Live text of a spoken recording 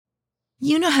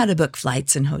You know how to book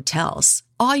flights and hotels.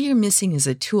 All you're missing is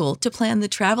a tool to plan the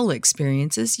travel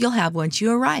experiences you'll have once you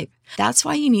arrive. That's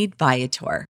why you need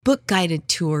Viator. Book guided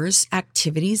tours,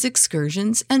 activities,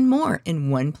 excursions, and more in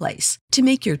one place to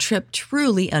make your trip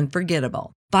truly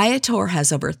unforgettable. Viator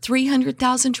has over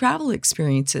 300,000 travel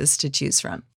experiences to choose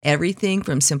from. Everything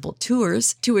from simple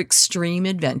tours to extreme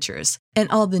adventures and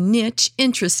all the niche,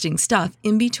 interesting stuff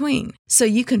in between. So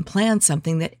you can plan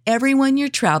something that everyone you're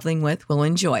traveling with will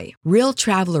enjoy. Real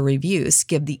traveler reviews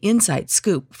give the inside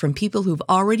scoop from people who've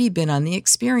already been on the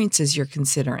experiences you're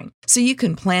considering. So you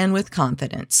can plan with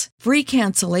confidence. Free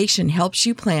cancellation helps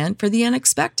you plan for the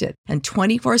unexpected. And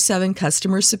 24/7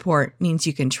 customer support means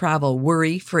you can travel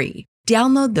worry-free.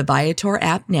 Download the Viator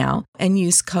app now and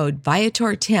use code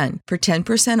Viator10 for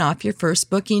 10% off your first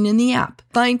booking in the app.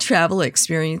 Find travel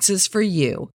experiences for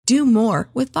you. Do more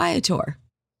with Viator.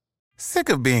 Sick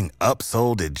of being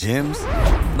upsold at gyms?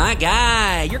 My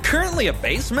guy, you're currently a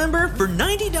base member. For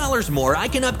 $90 more, I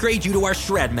can upgrade you to our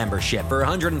Shred membership. For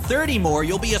 $130 more,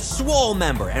 you'll be a Swole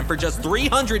member. And for just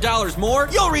 $300 more,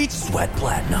 you'll reach Sweat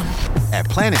Platinum. At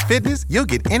Planet Fitness, you'll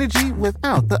get energy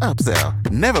without the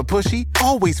upsell. Never pushy,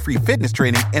 always free fitness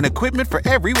training and equipment for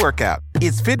every workout.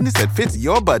 It's fitness that fits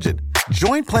your budget.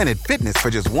 Join Planet Fitness for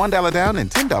just $1 down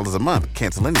and $10 a month.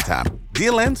 Cancel anytime.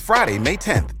 Deal ends Friday, May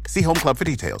 10th. See Home Club for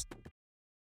details.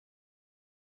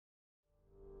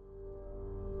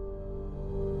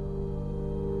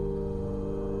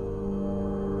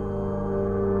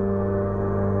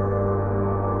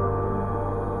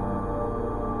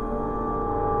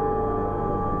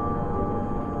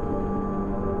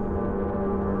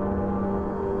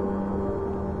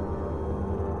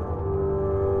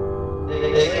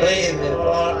 They claim that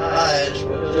our eyes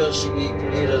will just be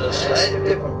created a slightly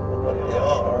different from what they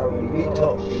are. We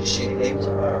talk these things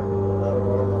are not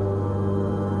normal.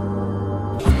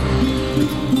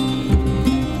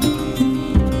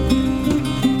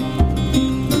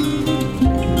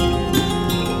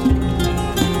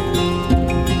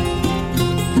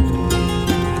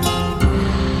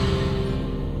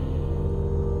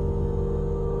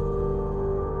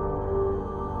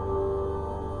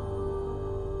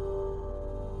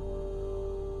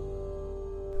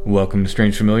 Welcome to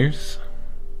Strange Familiars.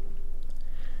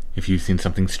 If you've seen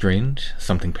something strange,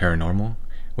 something paranormal,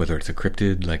 whether it's a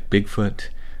cryptid like Bigfoot,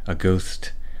 a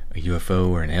ghost, a UFO,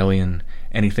 or an alien,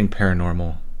 anything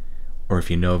paranormal, or if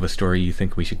you know of a story you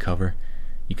think we should cover,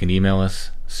 you can email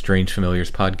us,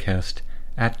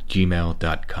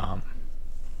 strangefamiliarspodcast@gmail.com.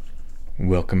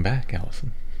 Welcome back,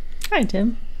 Allison. Hi,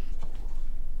 Tim.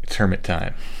 It's hermit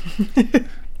time.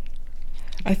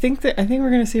 I think we're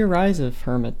going to see a rise of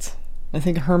hermits. I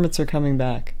think hermits are coming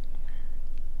back.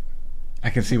 I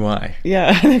can see why.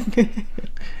 Yeah.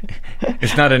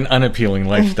 It's not an unappealing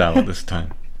lifestyle at this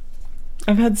time.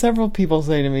 I've had several people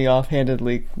say to me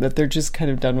offhandedly that they're just kind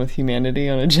of done with humanity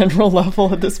on a general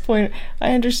level at this point.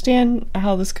 I understand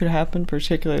how this could happen,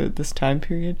 particularly at this time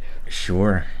period.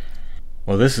 Sure.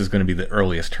 Well, this is going to be the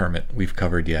earliest hermit we've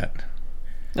covered yet.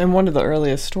 And one of the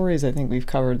earliest stories I think we've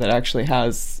covered that actually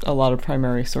has a lot of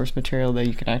primary source material that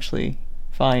you can actually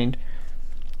find.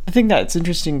 I think that's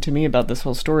interesting to me about this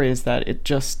whole story is that it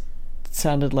just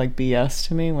sounded like BS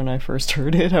to me when I first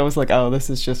heard it. I was like, oh,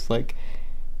 this is just like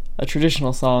a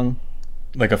traditional song.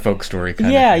 Like a folk story kind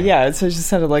of thing. Yeah. It just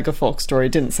sounded like a folk story.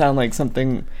 It didn't sound like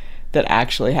something that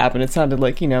actually happened. It sounded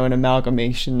like, an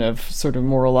amalgamation of sort of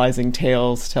moralizing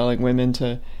tales telling women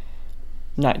to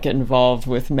not get involved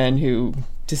with men who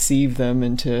deceive them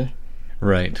into...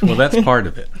 Right. Well, that's part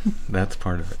of it. That's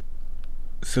part of it.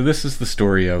 So this is the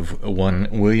story of one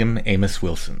William Amos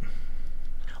Wilson,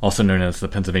 also known as the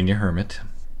Pennsylvania Hermit.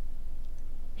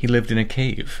 He lived in a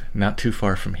cave not too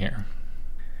far from here.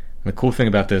 The cool thing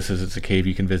about this is it's a cave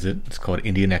you can visit. It's called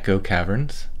Indian Echo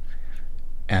Caverns,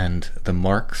 and the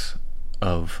marks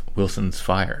of Wilson's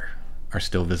fire are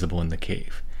still visible in the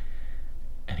cave.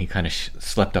 And he kind of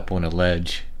slept up on a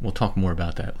ledge. We'll talk more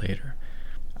about that later.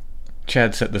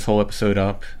 Chad set this whole episode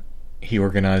up. He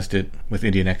organized it with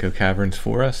Indian Echo Caverns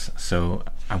for us, so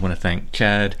I want to thank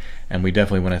Chad, and we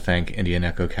definitely want to thank Indian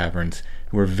Echo Caverns,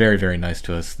 who were very, very nice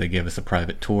to us. They gave us a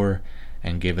private tour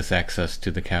and gave us access to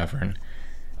the cavern.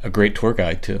 A great tour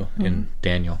guide, too, and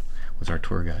Daniel was our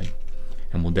tour guide.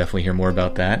 And we'll definitely hear more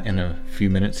about that in a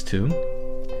few minutes, too.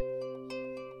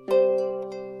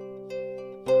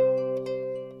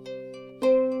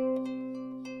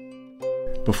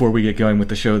 Before we get going with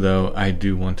the show, though, I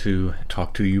do want to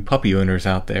talk to you puppy owners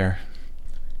out there.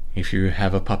 If you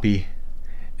have a puppy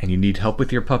and you need help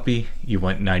with your puppy, you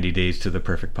want 90 Days to the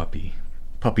Perfect Puppy.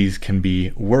 Puppies can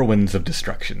be whirlwinds of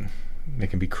destruction. They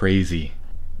can be crazy.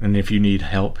 And if you need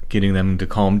help getting them to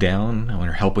calm down,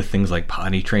 or help with things like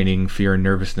potty training, fear and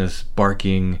nervousness,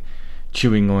 barking,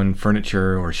 chewing on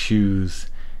furniture or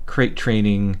shoes, crate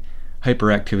training,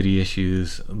 hyperactivity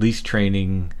issues, leash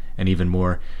training, and even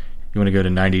more, you want to go to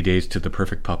 90 Days to the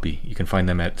Perfect Puppy. You can find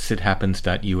them at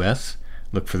sithappens.us.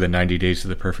 Look for the 90 Days to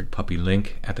the Perfect Puppy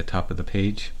link at the top of the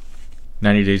page.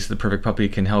 90 Days to the Perfect Puppy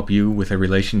can help you with a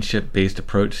relationship-based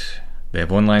approach. They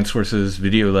have online sources,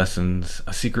 video lessons,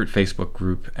 a secret Facebook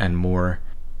group, and more.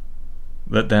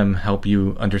 Let them help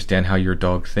you understand how your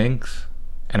dog thinks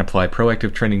and apply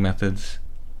proactive training methods.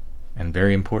 And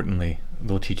very importantly,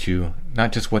 they'll teach you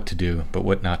not just what to do, but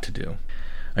what not to do.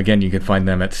 Again, you can find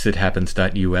them at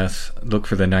sithappens.us. Look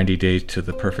for the 90 Days to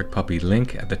the Perfect Puppy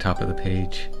link at the top of the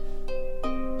page.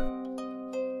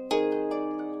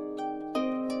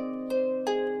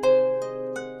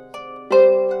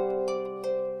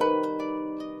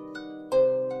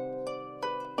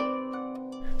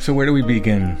 So where do we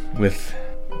begin with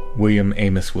William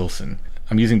Amos Wilson?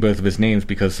 I'm using both of his names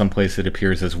because someplace it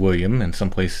appears as William and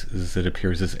some places it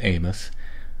appears as Amos.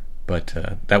 But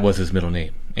that was his middle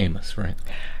name, Amos, right?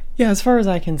 Yeah, as far as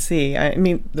I can see. I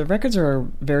mean, the records are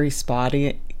very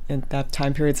spotty in that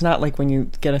time period. It's not like when you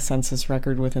get a census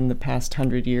record within the past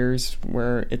 100 years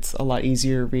where it's a lot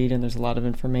easier to read and there's a lot of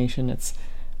information. It's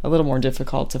a little more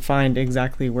difficult to find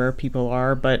exactly where people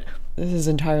are, but this is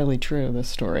entirely true, this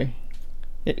story.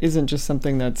 It isn't just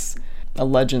something that's a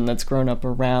legend that's grown up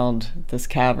around this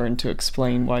cavern to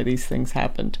explain why these things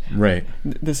happened. Right.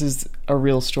 This is a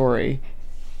real story.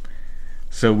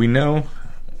 So we know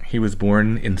he was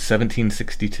born in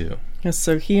 1762. Yes,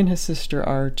 so he and his sister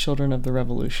are children of the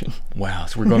Revolution. Wow,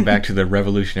 so we're going back to the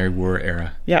Revolutionary War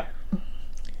era. Yeah.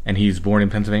 And he's born in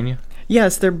Pennsylvania?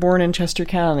 Yes, they're born in Chester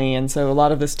County, and so a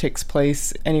lot of this takes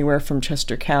place anywhere from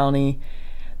Chester County,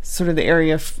 sort of the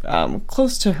area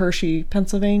close to Hershey,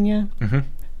 Pennsylvania,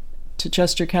 to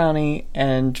Chester County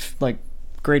and like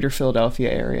greater Philadelphia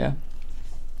area.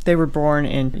 They were born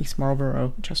in East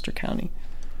Marlboro, Chester County.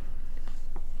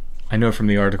 I know from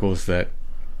the articles that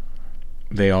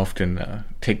they often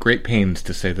take great pains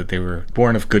to say that they were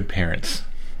born of good parents.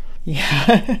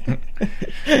 Yeah.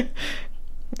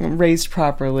 Raised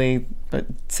properly, but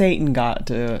Satan got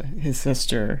to his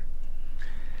sister,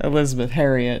 Elizabeth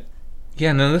Harriet.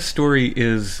 Yeah, no, this story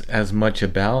is as much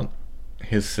about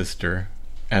his sister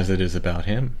as it is about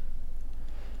him.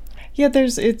 Yeah,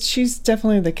 she's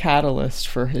definitely the catalyst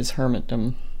for his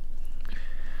hermitdom.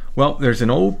 Well, there's an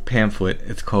old pamphlet.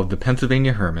 It's called The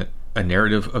Pennsylvania Hermit, a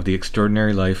narrative of the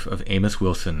extraordinary life of Amos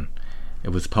Wilson. It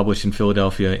was published in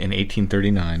Philadelphia in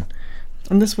 1839.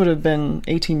 And this would have been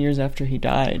 18 years after he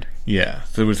died. Yeah,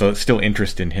 so there was still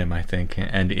interest in him, I think,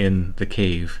 and in the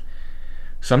cave.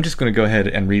 So I'm just going to go ahead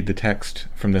and read the text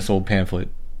from this old pamphlet.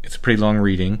 It's a pretty long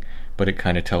reading, but it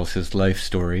kind of tells his life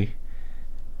story.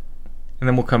 And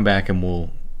then we'll come back and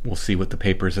we'll see what the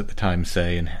papers at the time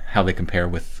say and how they compare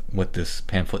with what this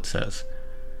pamphlet says.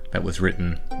 That was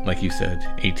written, like you said,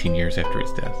 18 years after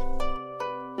his death.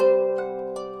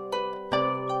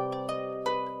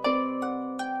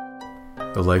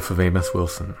 The Life of Amos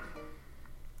Wilson.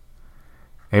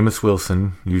 Amos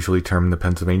Wilson, usually termed the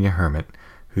Pennsylvania Hermit,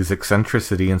 whose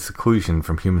eccentricity and seclusion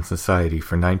from human society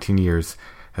for 19 years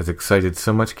has excited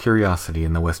so much curiosity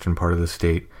in the western part of the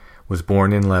state, was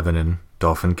born in Lebanon,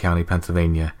 Dauphin County,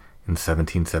 Pennsylvania, in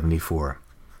 1774.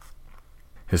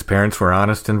 His parents were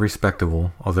honest and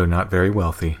respectable, although not very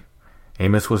wealthy.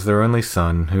 Amos was their only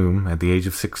son, whom, at the age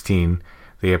of 16,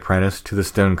 they apprenticed to the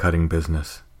stone-cutting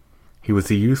business. He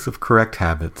was a youth of correct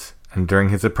habits, and during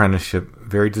his apprenticeship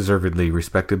very deservedly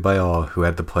respected by all who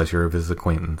had the pleasure of his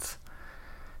acquaintance.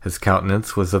 His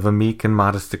countenance was of a meek and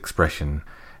modest expression,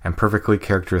 and perfectly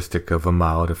characteristic of a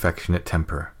mild, affectionate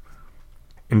temper.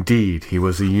 Indeed, he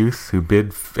was a youth who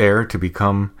bid fair to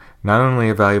become not only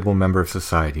a valuable member of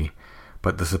society,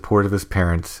 but the support of his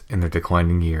parents in their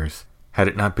declining years, had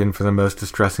it not been for the most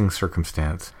distressing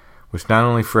circumstance, which not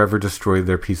only forever destroyed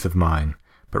their peace of mind,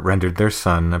 but rendered their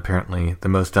son apparently the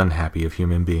most unhappy of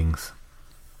human beings.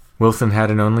 Wilson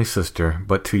had an only sister,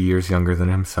 but 2 years younger than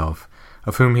himself,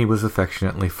 of whom he was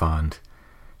affectionately fond.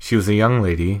 She was a young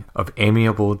lady of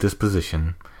amiable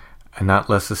disposition, and not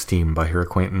less esteemed by her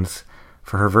acquaintance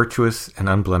for her virtuous and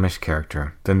unblemished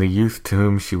character than the youth to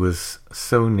whom she was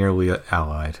so nearly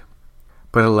allied.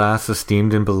 But alas,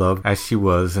 esteemed and beloved as she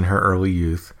was in her early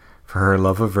youth, for her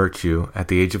love of virtue, at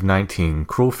the age of 19,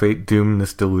 cruel fate doomed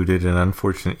this deluded and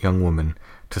unfortunate young woman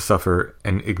to suffer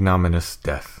an ignominious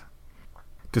death.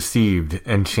 Deceived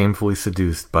and shamefully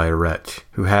seduced by a wretch,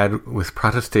 who had, with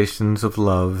protestations of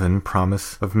love and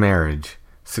promise of marriage,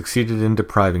 succeeded in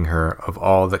depriving her of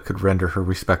all that could render her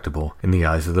respectable in the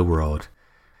eyes of the world.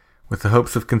 With the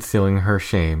hopes of concealing her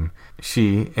shame,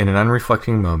 she, in an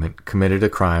unreflecting moment, committed a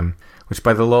crime which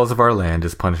by the laws of our land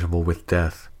is punishable with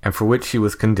death, and for which she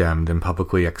was condemned and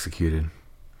publicly executed.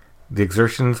 The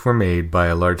exertions were made by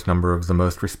a large number of the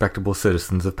most respectable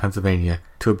citizens of Pennsylvania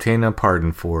to obtain a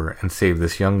pardon for and save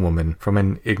this young woman from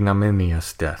an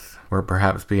ignominious death, were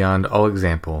perhaps beyond all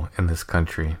example in this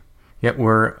country, yet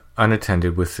were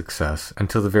unattended with success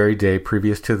until the very day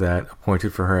previous to that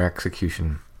appointed for her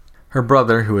execution. Her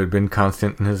brother, who had been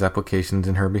constant in his applications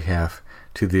in her behalf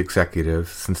to the executive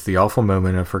since the awful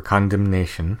moment of her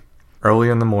condemnation, early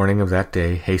on the morning of that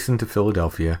day hastened to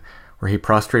Philadelphia, where he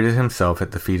prostrated himself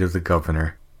at the feet of the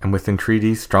governor, and with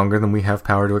entreaties stronger than we have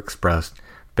power to express,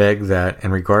 begged that,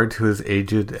 in regard to his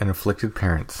aged and afflicted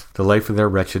parents, the life of their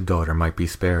wretched daughter might be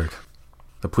spared.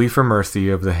 The plea for mercy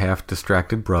of the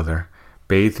half-distracted brother,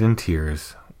 bathed in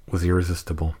tears, was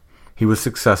irresistible. He was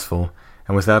successful,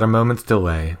 and without a moment's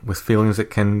delay, with feelings that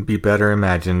can be better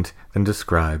imagined than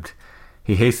described,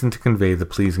 he hastened to convey the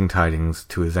pleasing tidings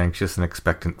to his anxious and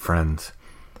expectant friends.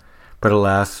 But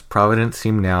alas, Providence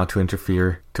seemed now to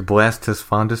interfere, to blast his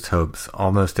fondest hopes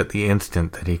almost at the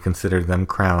instant that he considered them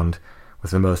crowned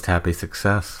with the most happy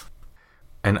success.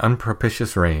 An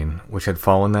unpropitious rain, which had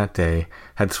fallen that day,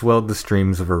 had swelled the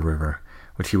streams of a river,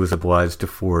 which he was obliged to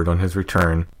ford on his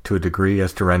return to a degree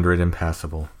as to render it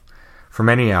impassable. For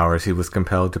many hours he was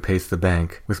compelled to pace the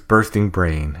bank with bursting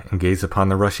brain and gaze upon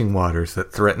the rushing waters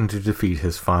that threatened to defeat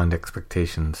his fond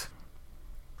expectations.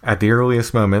 At the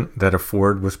earliest moment that a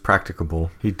ford was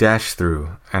practicable, he dashed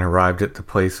through and arrived at the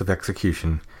place of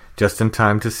execution just in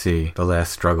time to see the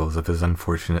last struggles of his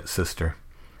unfortunate sister.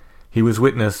 He was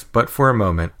witness but for a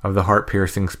moment of the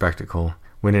heart-piercing spectacle,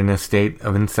 when in a state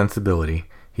of insensibility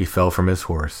he fell from his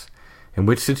horse, in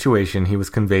which situation he was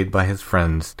conveyed by his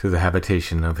friends to the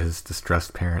habitation of his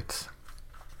distressed parents.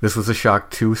 This was a shock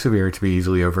too severe to be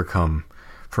easily overcome.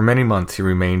 For many months he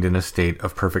remained in a state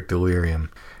of perfect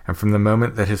delirium, and from the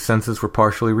moment that his senses were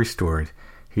partially restored,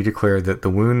 he declared that the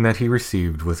wound that he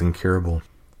received was incurable,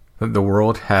 that the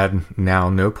world had now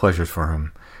no pleasures for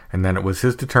him, and that it was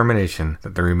his determination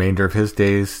that the remainder of his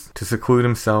days to seclude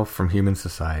himself from human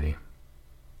society.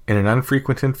 In an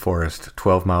unfrequented forest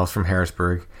 12 miles from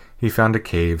Harrisburg, he found a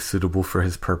cave suitable for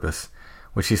his purpose,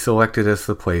 which he selected as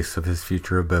the place of his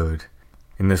future abode.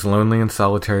 In this lonely and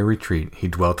solitary retreat he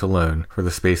dwelt alone for the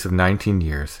space of 19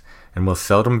 years, and was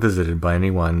seldom visited by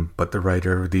anyone but the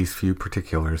writer of these few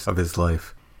particulars of his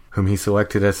life, whom he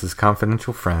selected as his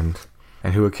confidential friend,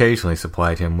 and who occasionally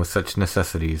supplied him with such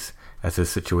necessities as his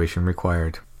situation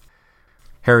required.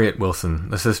 Harriet Wilson,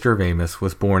 the sister of Amos,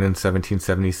 was born in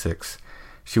 1776.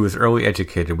 She was early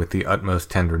educated with the utmost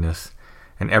tenderness,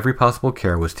 and every possible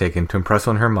care was taken to impress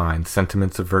on her mind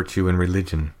sentiments of virtue and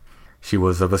religion. She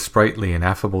was of a sprightly and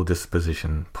affable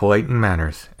disposition, polite in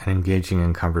manners, and engaging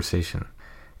in conversation.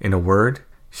 In a word,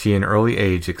 she in early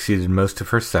age exceeded most of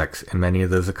her sex in many of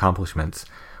those accomplishments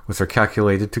which are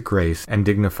calculated to grace and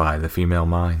dignify the female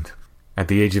mind. At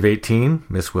the age of 18,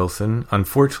 Miss Wilson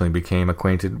unfortunately became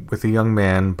acquainted with a young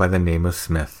man by the name of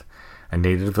Smith, a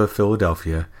native of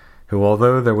Philadelphia, who,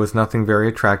 although there was nothing very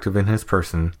attractive in his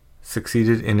person,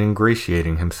 succeeded in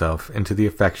ingratiating himself into the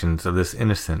affections of this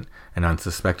innocent and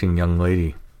unsuspecting young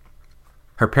lady.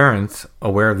 Her parents,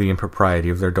 aware of the impropriety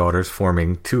of their daughter's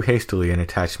forming too hastily an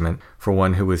attachment for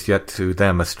one who was yet to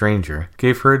them a stranger,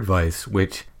 gave her advice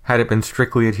which, had it been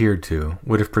strictly adhered to,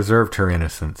 would have preserved her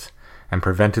innocence, and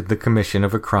prevented the commission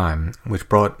of a crime which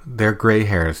brought their gray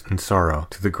hairs in sorrow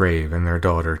to the grave and their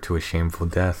daughter to a shameful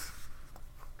death.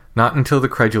 Not until the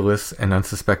credulous and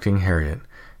unsuspecting Harriet,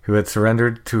 who had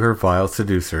surrendered to her vile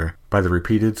seducer by the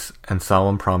repeated and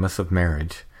solemn promise of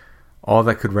marriage, all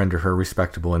that could render her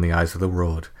respectable in the eyes of the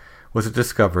world, was it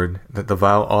discovered that the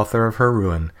vile author of her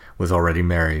ruin was already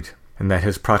married, and that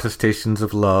his protestations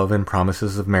of love and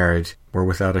promises of marriage were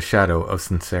without a shadow of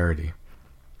sincerity.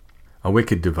 A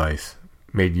wicked device,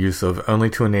 made use of only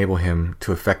to enable him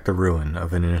to effect the ruin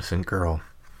of an innocent girl.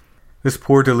 This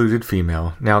poor deluded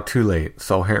female, now too late,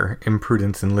 saw her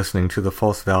imprudence in listening to the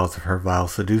false vows of her vile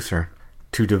seducer.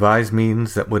 To devise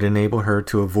means that would enable her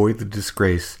to avoid the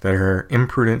disgrace that her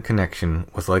imprudent connection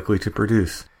was likely to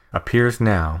produce appears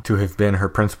now to have been her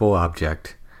principal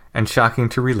object, and shocking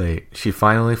to relate, she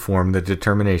finally formed the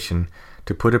determination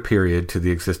to put a period to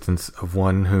the existence of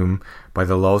one whom, by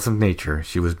the laws of nature,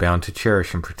 she was bound to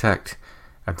cherish and protect,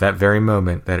 at that very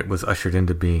moment that it was ushered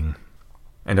into being.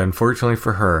 And unfortunately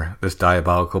for her, this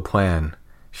diabolical plan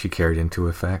she carried into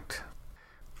effect.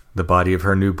 The body of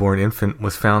her newborn infant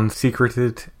was found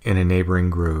secreted in a neighboring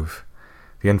grove.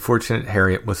 the unfortunate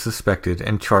Harriet was suspected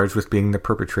and charged with being the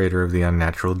perpetrator of the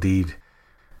unnatural deed.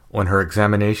 On her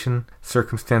examination,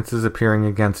 circumstances appearing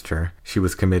against her, she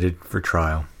was committed for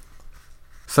trial.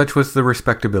 Such was the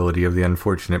respectability of the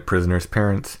unfortunate prisoner's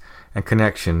parents and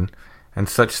connection, and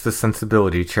such the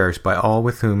sensibility cherished by all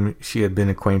with whom she had been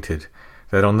acquainted,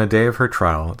 that on the day of her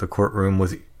trial the courtroom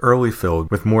was early filled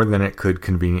with more than it could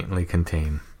conveniently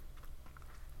contain.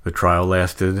 The trial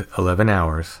lasted 11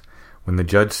 hours, when the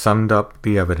judge summed up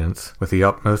the evidence with the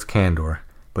utmost candor,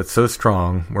 but so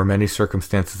strong were many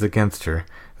circumstances against her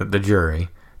that the jury,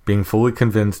 being fully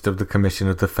convinced of the commission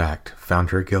of the fact,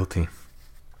 found her guilty.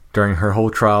 During her whole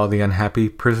trial the unhappy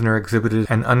prisoner exhibited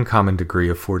an uncommon degree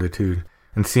of fortitude,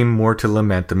 and seemed more to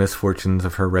lament the misfortunes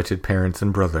of her wretched parents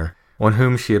and brother, on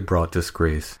whom she had brought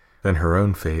disgrace, than her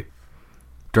own fate.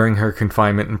 During her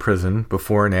confinement in prison,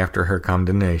 before and after her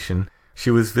condemnation, she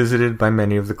was visited by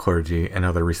many of the clergy and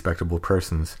other respectable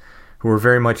persons, who were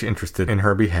very much interested in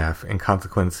her behalf in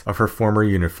consequence of her former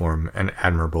uniform and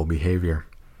admirable behavior.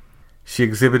 She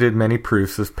exhibited many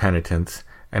proofs of penitence,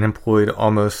 and employed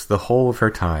almost the whole of her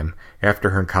time after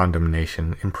her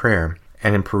condemnation in prayer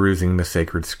and in perusing the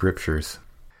sacred scriptures.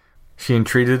 She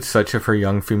entreated such of her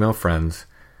young female friends,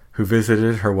 who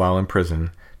visited her while in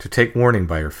prison, to take warning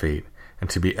by her fate, and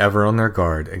to be ever on their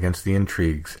guard against the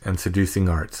intrigues and seducing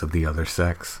arts of the other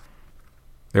sex.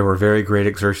 There were very great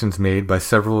exertions made by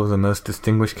several of the most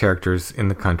distinguished characters in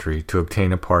the country to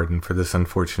obtain a pardon for this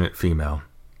unfortunate female,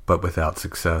 but without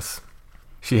success.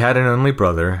 She had an only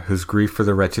brother, whose grief for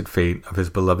the wretched fate of his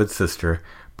beloved sister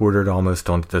bordered almost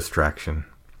on distraction.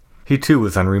 He too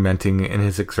was unremitting in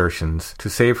his exertions to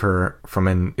save her from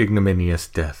an ignominious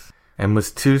death, and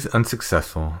was too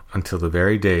unsuccessful until the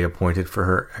very day appointed for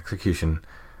her execution.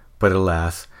 But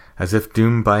alas, as if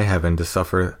doomed by heaven to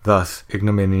suffer thus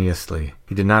ignominiously,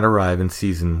 he did not arrive in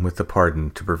season with the pardon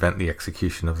to prevent the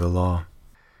execution of the law.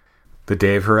 The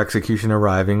day of her execution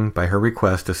arriving, by her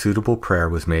request a suitable prayer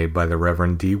was made by the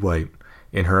Reverend D. White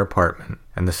in her apartment,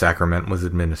 and the sacrament was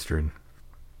administered.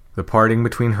 The parting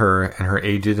between her and her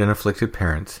aged and afflicted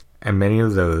parents, and many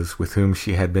of those with whom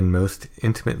she had been most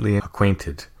intimately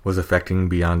acquainted, was affecting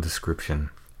beyond description.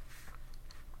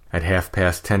 At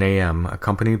 10:30 a.m.,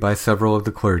 accompanied by several of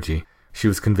the clergy, she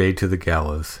was conveyed to the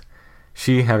gallows,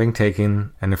 she having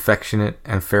taken an affectionate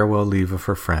and farewell leave of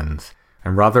her friends,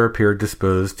 and rather appeared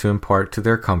disposed to impart to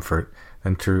their comfort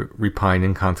than to repine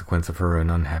in consequence of her own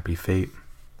unhappy fate.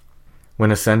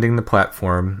 When ascending the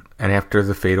platform, and after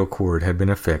the fatal cord had been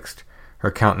affixed,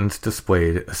 her countenance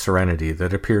displayed a serenity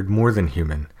that appeared more than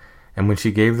human, and when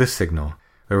she gave the signal,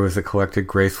 there was a collected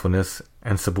gracefulness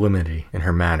and sublimity in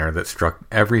her manner that struck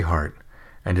every heart,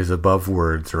 and is above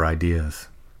words or ideas.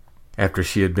 After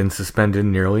she had been suspended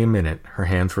nearly a minute, her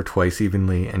hands were twice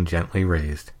evenly and gently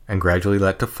raised, and gradually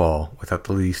let to fall, without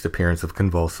the least appearance of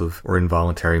convulsive or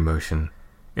involuntary motion,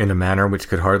 in a manner which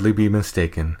could hardly be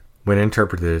mistaken, when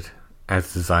interpreted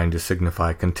as designed to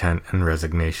signify content and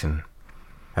resignation.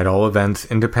 At all events,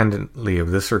 independently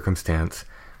of this circumstance,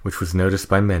 which was noticed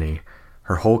by many,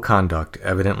 her whole conduct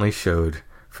evidently showed,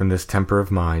 from this temper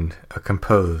of mind, a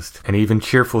composed and even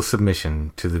cheerful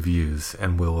submission to the views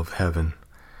and will of heaven.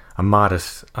 A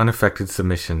modest, unaffected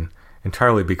submission,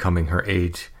 entirely becoming her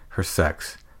age, her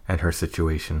sex, and her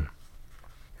situation.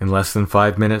 In less than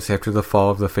 5 minutes after the fall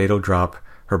of the fatal drop,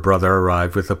 her brother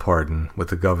arrived with a pardon, with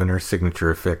the governor's signature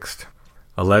affixed.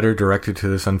 A letter directed to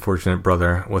this unfortunate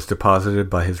brother was deposited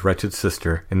by his wretched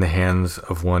sister in the hands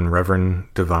of one Reverend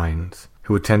Devines,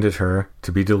 who attended her,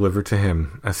 to be delivered to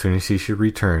him as soon as he should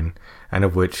return, and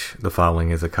of which the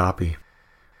following is a copy.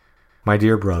 My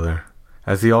dear brother,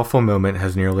 as the awful moment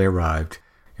has nearly arrived,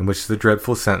 in which the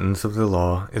dreadful sentence of the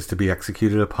law is to be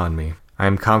executed upon me, I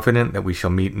am confident that we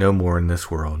shall meet no more in this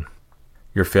world.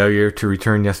 Your failure to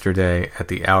return yesterday at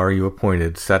the hour you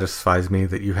appointed satisfies me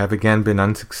that you have again been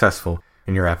unsuccessful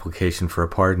in your application for a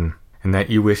pardon, and that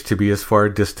you wish to be as far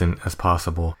distant as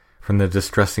possible from the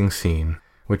distressing scene,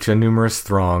 which a numerous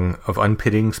throng of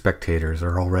unpitying spectators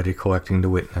are already collecting to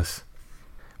witness.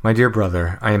 My dear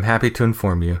brother, I am happy to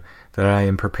inform you that I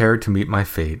am prepared to meet my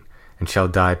fate, and shall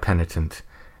die penitent,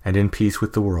 and in peace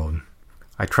with the world.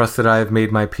 I trust that I have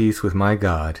made my peace with my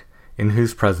God, in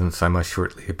whose presence I must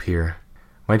shortly appear.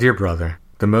 My dear brother,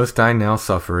 the most I now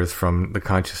suffer is from the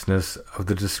consciousness of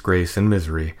the disgrace and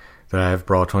misery that I have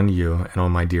brought on you and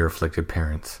on my dear afflicted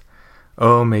parents.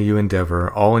 Oh, may you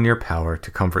endeavor all in your power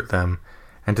to comfort them,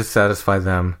 and to satisfy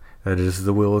them that it is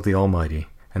the will of the Almighty,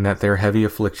 and that their heavy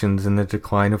afflictions in the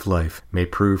decline of life may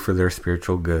prove for their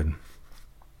spiritual good.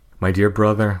 My dear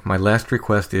brother, my last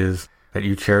request is that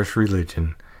you cherish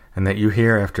religion, and that you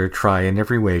hereafter try in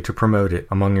every way to promote it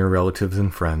among your relatives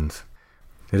and friends.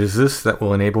 It is this that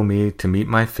will enable me to meet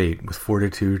my fate with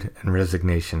fortitude and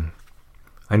resignation.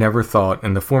 I never thought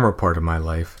in the former part of my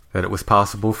life that it was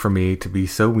possible for me to be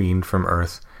so weaned from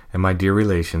earth and my dear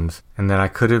relations, and that I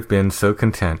could have been so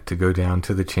content to go down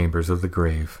to the chambers of the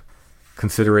grave.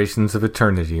 Considerations of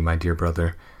eternity, my dear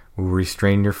brother, will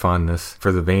restrain your fondness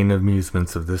for the vain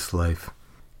amusements of this life.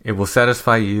 It will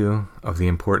satisfy you of the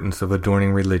importance of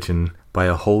adorning religion by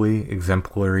a holy,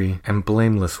 exemplary, and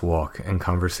blameless walk and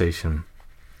conversation.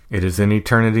 It is in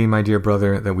eternity, my dear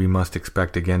brother, that we must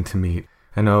expect again to meet,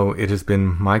 and oh, it has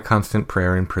been my constant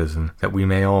prayer in prison that we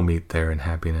may all meet there in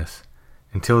happiness.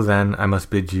 Until then, I must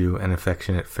bid you an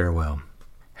affectionate farewell.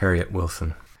 Harriet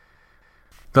Wilson.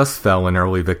 Thus fell an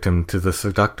early victim to the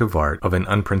seductive art of an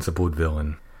unprincipled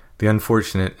villain, the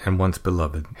unfortunate and once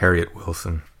beloved Harriet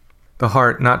Wilson. The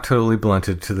heart, not totally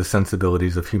blunted to the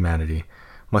sensibilities of humanity,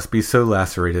 must be so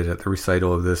lacerated at the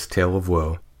recital of this tale of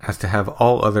woe as to have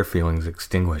all other feelings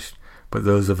extinguished but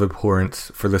those of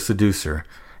abhorrence for the seducer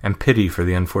and pity for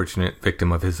the unfortunate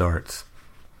victim of his arts.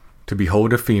 To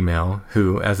behold a female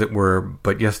who, as it were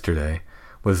but yesterday,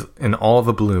 was in all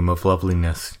the bloom of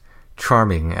loveliness,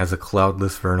 charming as a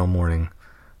cloudless vernal morning,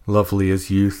 lovely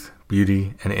as youth,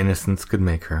 beauty, and innocence could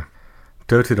make her,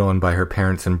 doted on by her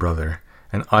parents and brother,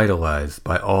 and idolized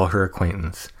by all her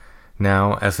acquaintance,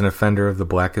 now as an offender of the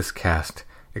blackest caste,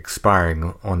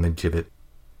 expiring on the gibbet,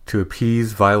 to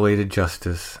appease violated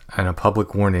justice and a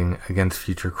public warning against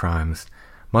future crimes,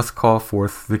 must call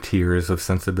forth the tears of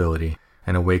sensibility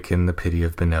and awaken the pity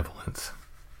of benevolence.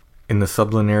 In the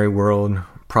sublunary world,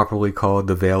 properly called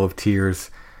the Vale of Tears,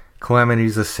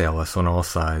 calamities assail us on all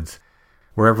sides.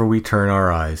 Wherever we turn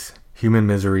our eyes, human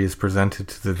misery is presented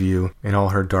to the view in all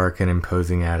her dark and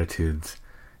imposing attitudes,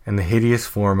 and the hideous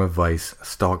form of vice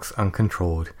stalks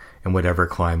uncontrolled in whatever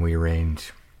clime we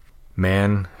range.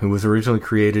 Man, who was originally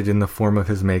created in the form of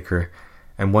his Maker,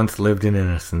 and once lived in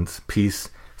innocence, peace,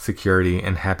 security,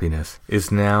 and happiness,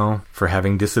 is now, for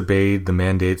having disobeyed the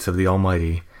mandates of the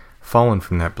Almighty, fallen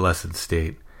from that blessed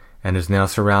state, and is now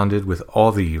surrounded with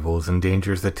all the evils and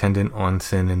dangers attendant on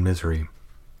sin and misery.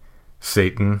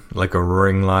 Satan, like a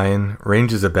roaring lion,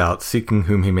 ranges about seeking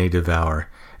whom he may devour,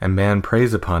 and man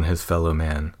preys upon his fellow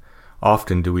man.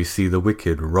 Often do we see the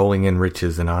wicked rolling in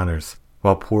riches and honors,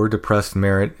 while poor depressed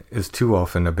merit is too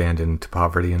often abandoned to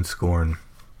poverty and scorn.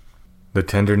 The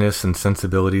tenderness and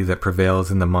sensibility that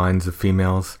prevails in the minds of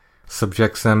females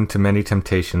subjects them to many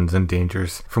temptations and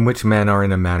dangers from which men are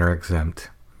in a manner exempt.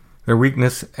 Their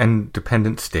weakness and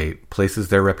dependent state places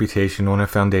their reputation on a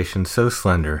foundation so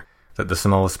slender that the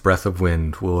smallest breath of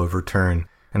wind will overturn,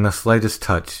 and the slightest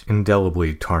touch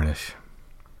indelibly tarnish.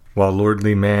 While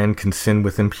lordly man can sin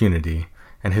with impunity,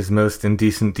 and his most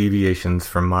indecent deviations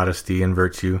from modesty and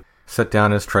virtue set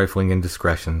down as trifling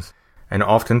indiscretions, and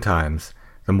oftentimes,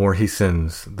 the more he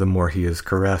sins, the more he is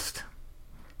caressed.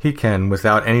 He can,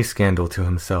 without any scandal to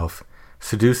himself,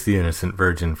 seduce the innocent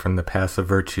virgin from the paths of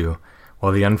virtue,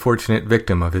 while the unfortunate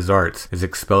victim of his arts is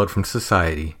expelled from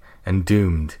society, and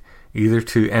doomed, either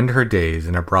to end her days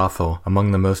in a brothel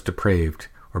among the most depraved,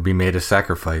 or be made a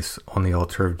sacrifice on the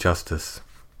altar of justice.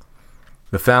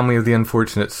 The family of the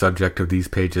unfortunate subject of these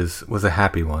pages was a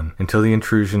happy one until the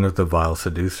intrusion of the vile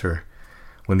seducer,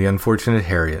 when the unfortunate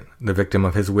Harriet, the victim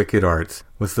of his wicked arts,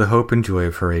 was the hope and joy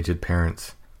of her aged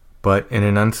parents. But in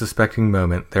an unsuspecting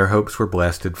moment their hopes were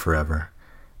blasted forever.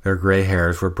 Their gray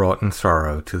hairs were brought in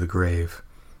sorrow to the grave.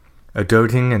 A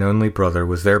doting and only brother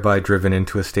was thereby driven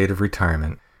into a state of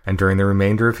retirement, and during the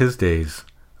remainder of his days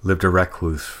lived a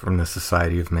recluse from the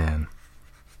society of man.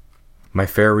 My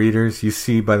fair readers, you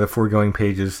see by the foregoing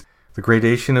pages the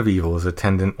gradation of evils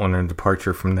attendant on a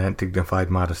departure from that dignified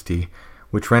modesty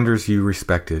which renders you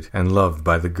respected and loved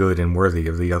by the good and worthy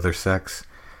of the other sex.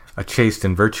 A chaste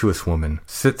and virtuous woman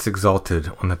sits exalted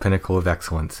on the pinnacle of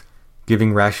excellence,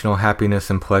 giving rational happiness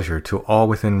and pleasure to all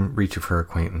within reach of her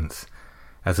acquaintance.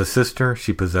 As a sister,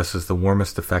 she possesses the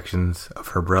warmest affections of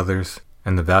her brothers,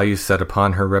 and the value set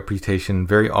upon her reputation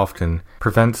very often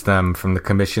prevents them from the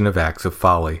commission of acts of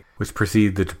folly which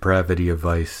precede the depravity of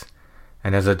vice.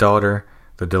 And as a daughter,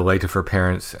 the delight of her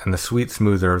parents, and the sweet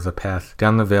smoother of the path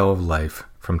down the vale of life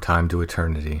from time to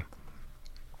eternity.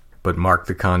 But mark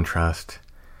the contrast.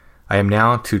 I am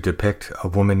now to depict a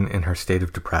woman in her state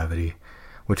of depravity,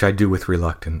 which I do with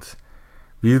reluctance.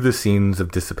 View the scenes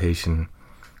of dissipation,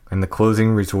 and the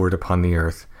closing resort upon the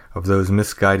earth of those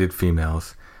misguided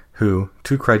females, who,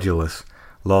 too credulous,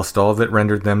 lost all that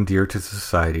rendered them dear to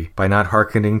society by not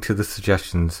hearkening to the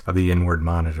suggestions of the inward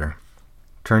monitor.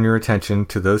 Turn your attention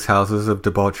to those houses of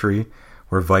debauchery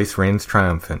where vice reigns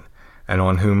triumphant, and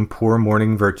on whom poor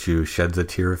mourning virtue sheds a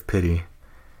tear of pity.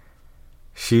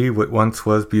 She, what once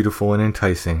was beautiful and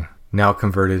enticing, now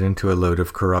converted into a load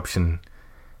of corruption.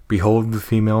 Behold the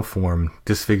female form,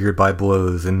 disfigured by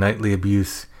blows and nightly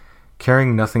abuse,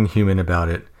 carrying nothing human about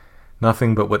it,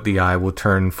 nothing but what the eye will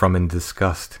turn from in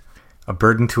disgust, a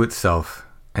burden to itself,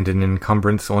 and an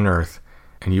encumbrance on earth,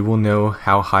 and you will know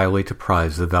how highly to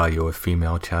prize the value of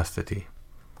female chastity.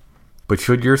 But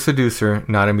should your seducer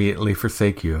not immediately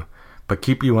forsake you, but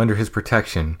keep you under his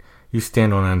protection, you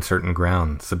stand on uncertain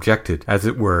ground, subjected, as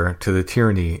it were, to the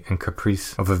tyranny and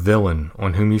caprice of a villain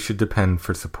on whom you should depend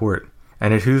for support,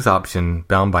 and at whose option,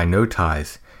 bound by no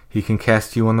ties, he can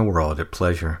cast you on the world at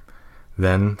pleasure.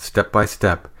 Then, step by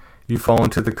step, you fall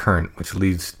into the current which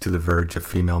leads to the verge of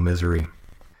female misery.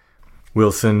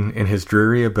 Wilson, in his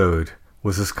dreary abode,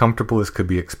 was as comfortable as could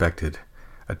be expected.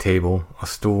 A table, a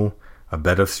stool, a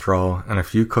bed of straw, and a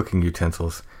few cooking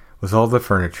utensils was all the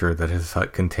furniture that his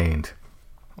hut contained.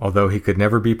 Although he could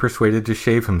never be persuaded to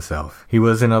shave himself, he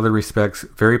was in other respects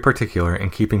very particular in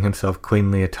keeping himself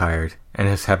cleanly attired, and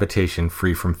his habitation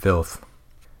free from filth.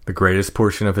 The greatest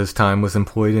portion of his time was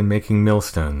employed in making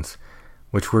millstones,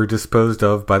 which were disposed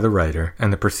of by the writer,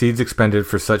 and the proceeds expended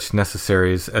for such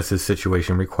necessaries as his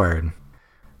situation required.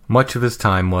 Much of his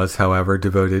time was, however,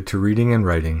 devoted to reading and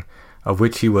writing, of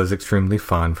which he was extremely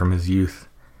fond from his youth.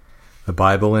 The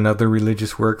Bible and other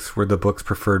religious works were the books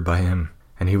preferred by him,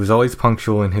 and he was always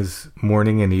punctual in his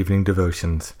morning and evening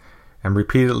devotions, and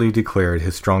repeatedly declared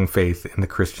his strong faith in the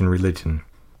Christian religion,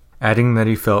 adding that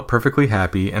he felt perfectly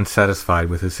happy and satisfied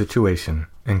with his situation,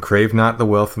 and craved not the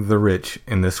wealth of the rich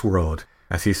in this world,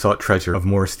 as he sought treasure of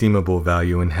more estimable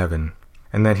value in heaven,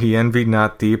 and that he envied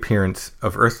not the appearance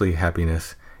of earthly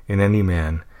happiness in any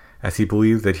man, as he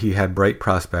believed that he had bright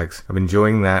prospects of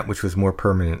enjoying that which was more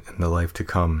permanent in the life to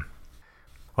come.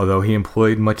 Although he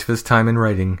employed much of his time in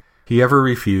writing, he ever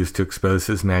refused to expose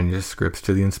his manuscripts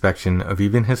to the inspection of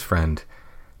even his friend,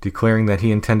 declaring that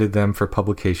he intended them for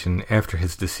publication after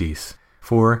his decease,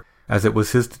 for, as it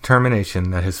was his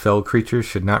determination that his fellow creatures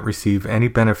should not receive any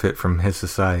benefit from his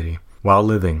society, while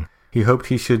living, he hoped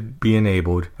he should be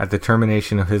enabled, at the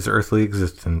termination of his earthly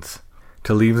existence,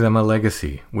 to leave them a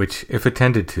legacy, which, if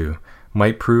attended to,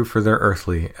 might prove for their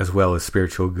earthly as well as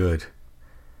spiritual good.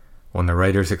 On the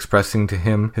writer's expressing to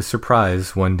him his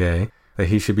surprise, one day, that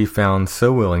he should be found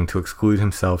so willing to exclude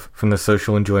himself from the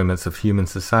social enjoyments of human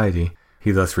society,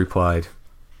 he thus replied,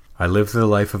 "I live the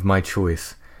life of my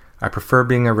choice. I prefer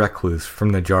being a recluse from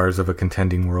the jars of a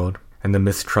contending world, and the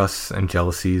mistrusts and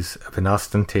jealousies of an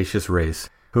ostentatious race,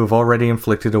 who have already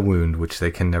inflicted a wound which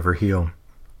they can never heal.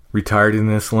 Retired in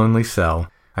this lonely cell,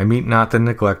 I meet not the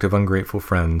neglect of ungrateful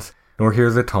friends, nor hear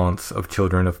the taunts of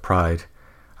children of pride.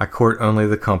 I court only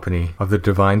the company of the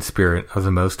divine spirit of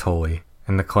the most holy,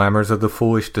 and the clamors of the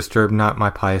foolish disturb not my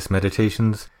pious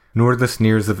meditations, nor the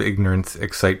sneers of ignorance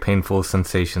excite painful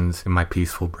sensations in my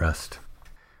peaceful breast.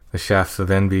 The shafts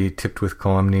of envy, tipped with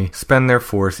calumny, spend their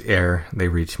force ere they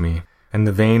reach me, and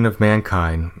the vain of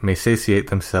mankind may satiate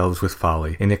themselves with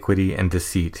folly, iniquity, and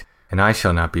deceit, and I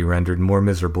shall not be rendered more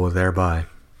miserable thereby."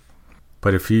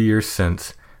 But a few years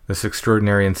since, this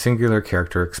extraordinary and singular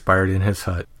character expired in his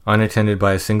hut, unattended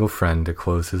by a single friend to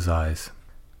close his eyes.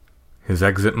 His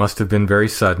exit must have been very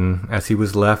sudden, as he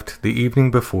was left the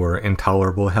evening before in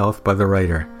tolerable health by the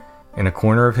writer. In a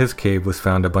corner of his cave was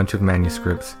found a bunch of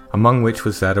manuscripts, among which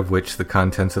was that of which the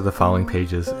contents of the following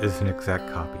pages is an exact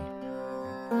copy.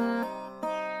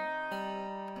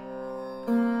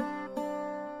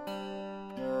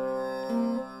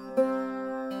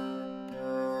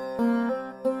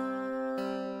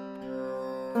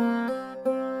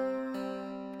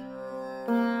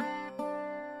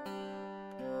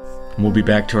 We'll be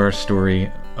back to our story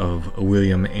of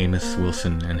William Amos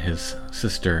Wilson and his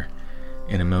sister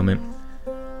in a moment.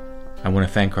 I want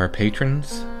to thank our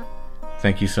patrons.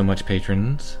 Thank you so much,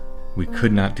 patrons. We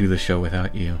could not do the show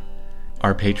without you.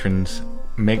 Our patrons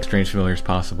make Strange Familiars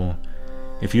possible.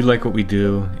 If you like what we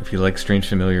do, if you like Strange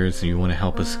Familiars and you want to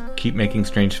help us keep making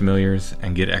Strange Familiars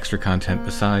and get extra content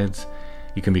besides,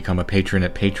 you can become a patron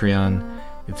at Patreon.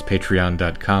 It's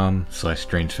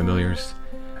patreon.com/strangefamiliars.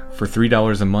 For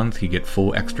 $3 a month, you get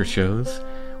full extra shows.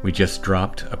 We just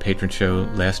dropped a patron show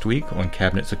last week on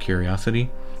Cabinets of Curiosity,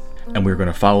 and we're going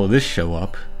to follow this show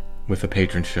up with a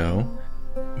patron show,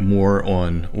 more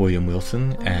on William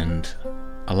Wilson, and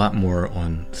a lot more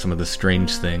on some of the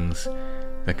strange things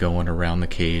that go on around the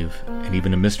cave, and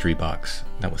even a mystery box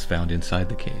that was found inside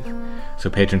the cave. So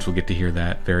patrons will get to hear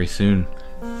that very soon.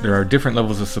 There are different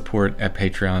levels of support at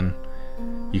Patreon.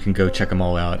 You can go check them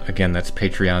all out. Again, that's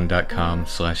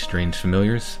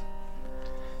patreon.com/strangefamiliars.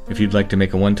 If you'd like to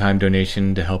make a one-time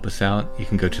donation to help us out, you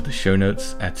can go to the show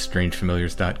notes at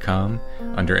strangefamiliars.com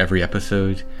under every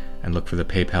episode and look for the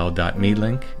paypal.me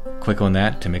link. Click on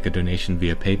that to make a donation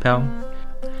via PayPal.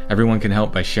 Everyone can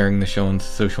help by sharing the show on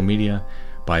social media,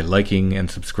 by liking and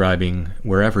subscribing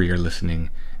wherever you're listening,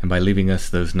 and by leaving us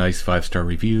those nice 5-star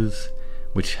reviews,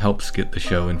 which helps get the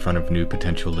show in front of new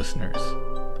potential listeners.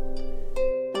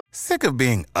 Sick of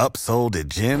being upsold at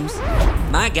gyms?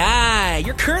 My guy,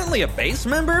 you're currently a base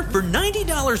member? For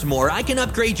 $90 more, I can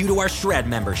upgrade you to our Shred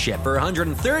membership. For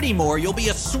 $130 more, you'll be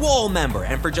a Swole member.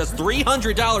 And for just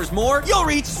 $300 more, you'll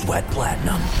reach Sweat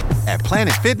Platinum. At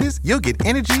Planet Fitness, you'll get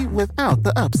energy without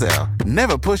the upsell.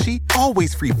 Never pushy,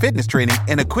 always free fitness training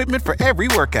and equipment for every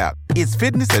workout. It's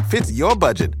fitness that fits your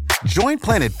budget. Join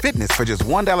Planet Fitness for just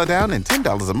 $1 down and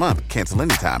 $10 a month. Cancel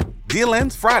anytime. Deal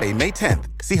ends Friday, May 10th.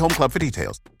 See Home Club for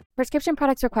details. Prescription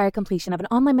products require completion of an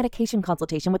online medication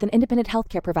consultation with an independent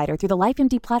healthcare provider through the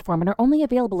LifeMD platform and are only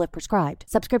available if prescribed.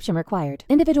 Subscription required.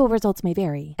 Individual results may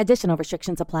vary. Additional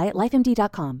restrictions apply at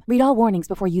lifemd.com. Read all warnings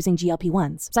before using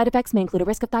GLP-1s. Side effects may include a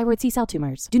risk of thyroid C-cell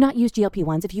tumors. Do not use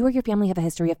GLP-1s if you or your family have a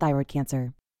history of thyroid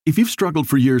cancer. If you've struggled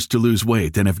for years to lose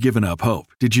weight and have given up hope,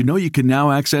 did you know you can now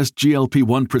access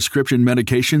GLP-1 prescription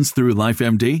medications through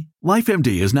LifeMD?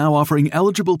 LifeMD is now offering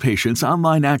eligible patients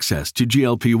online access to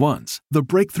GLP-1s, the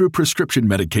breakthrough prescription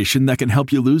medication that can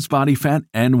help you lose body fat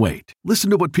and weight. Listen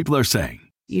to what people are saying.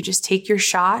 You just take your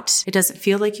shot. It doesn't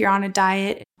feel like you're on a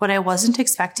diet. What I wasn't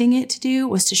expecting it to do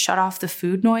was to shut off the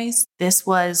food noise. This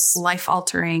was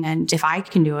life-altering, and if I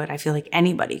can do it, I feel like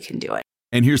anybody can do it.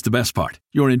 And here's the best part.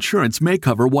 Your insurance may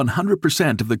cover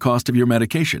 100% of the cost of your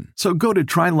medication. So go to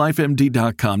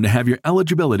TryLifeMD.com to have your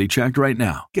eligibility checked right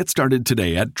now. Get started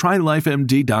today at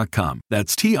TryLifeMD.com.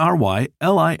 That's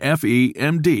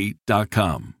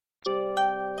TryLifeMD.com.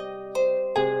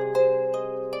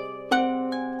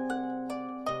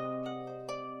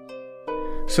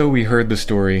 So we heard the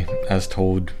story as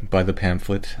told by the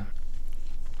pamphlet.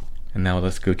 And now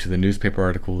let's go to the newspaper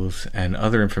articles and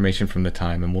other information from the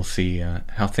time, and we'll see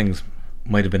how things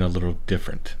might have been a little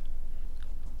different.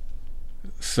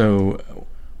 So,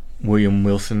 William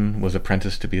Wilson was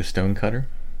apprenticed to be a stonecutter.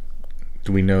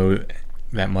 Do we know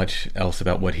that much else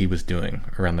about what he was doing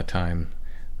around the time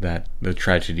that the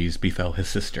tragedies befell his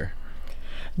sister?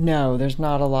 No, there's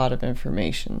not a lot of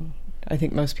information. I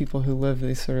think most people who live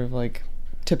these sort of like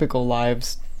typical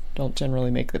lives don't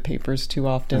generally make the papers too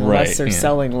often unless they're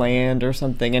selling land or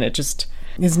something, and it just,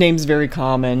 his name's very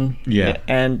common. Yeah.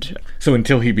 And so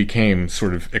until he became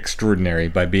sort of extraordinary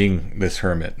by being this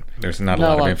hermit, there's not a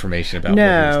lot of information about what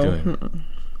he was doing.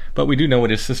 But we do know what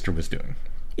his sister was doing.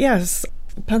 Yes.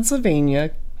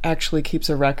 Pennsylvania actually keeps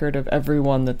a record of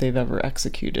everyone that they've ever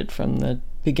executed from the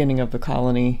beginning of the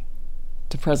colony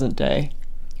to present day.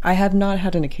 I have not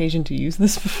had an occasion to use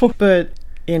this before, but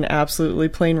in absolutely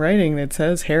plain writing that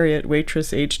says Harriet,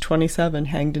 waitress, age 27,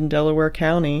 hanged in Delaware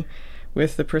County,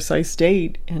 with the precise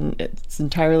date, and it's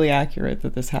entirely accurate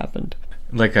that this happened.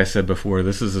 Like I said before,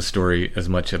 this is a story as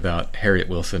much about Harriet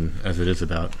Wilson as it is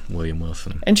about William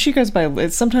Wilson. And she goes by,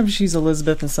 sometimes she's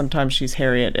Elizabeth and sometimes she's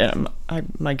Harriet.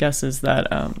 My guess is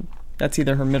that that's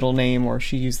either her middle name or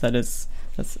she used that as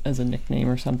a nickname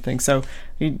or something. So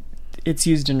it's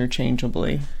used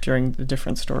interchangeably during the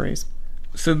different stories.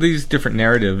 So these different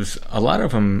narratives, a lot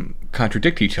of them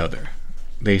contradict each other.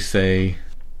 They say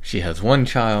she has one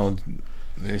child,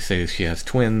 they say she has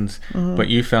twins, but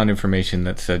you found information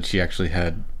that said she actually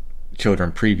had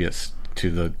children previous to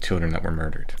the children that were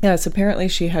murdered. Yes, apparently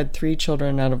she had 3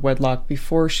 children out of wedlock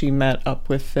before she met up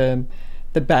with the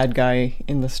bad guy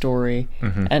in the story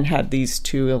and had these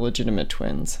 2 illegitimate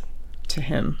twins to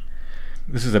him.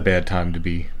 This is a bad time to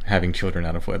be having children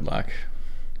out of wedlock.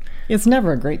 It's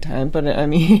never a great time, but I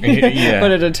mean,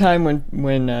 but at a time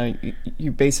when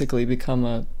you basically become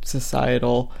a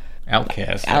societal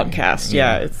outcast.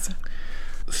 It's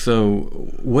so.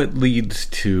 What leads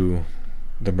to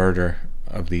the murder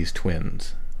of these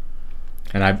twins?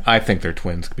 And I think they're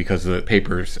twins because the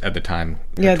papers at the time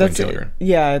were twin children.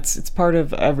 It's part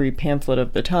of every pamphlet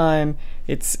of the time.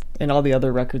 It's in all the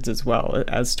other records as well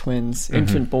as twins,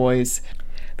 infant boys.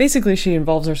 Basically, she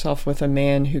involves herself with a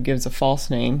man who gives a false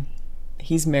name.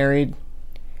 He's married.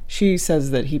 She says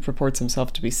that he purports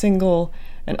himself to be single,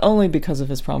 and only because of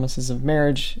his promises of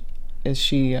marriage is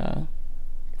she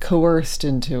coerced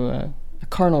into a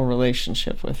carnal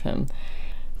relationship with him.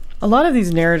 A lot of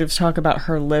these narratives talk about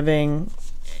her living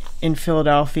in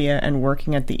Philadelphia and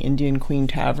working at the Indian Queen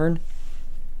Tavern.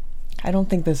 I don't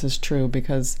think this is true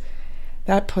because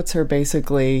that puts her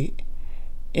basically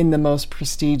in the most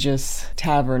prestigious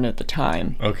tavern at the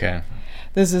time. Okay.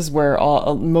 this is where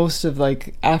most of,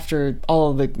 like, after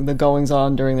all of the goings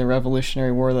on during the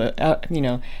Revolutionary War,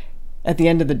 at the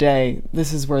end of the day,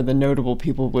 this is where the notable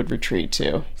people would retreat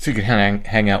to. So you could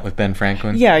hang out with Ben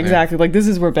Franklin? Yeah, exactly. Like, this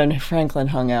is where Ben Franklin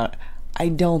hung out. I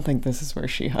don't think this is where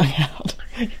she hung out.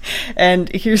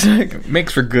 And here's... It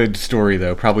makes for good story,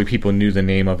 though. Probably people knew the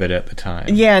name of it at the time.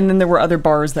 Yeah, and then there were other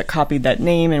bars that copied that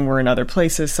name and were in other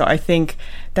places, so I think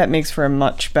that makes for a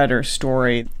much better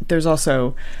story. There's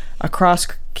also a Cross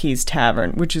Keys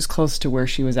Tavern, which is close to where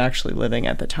she was actually living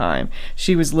at the time.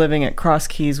 She was living at Cross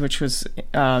Keys, which was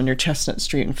near Chestnut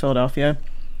Street in Philadelphia.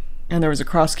 And there was a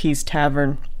Cross Keys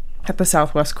Tavern at the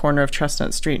southwest corner of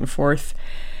Chestnut Street and 4th.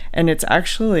 And it's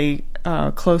actually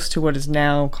close to what is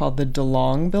now called the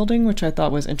DeLong Building, which I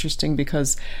thought was interesting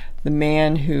because the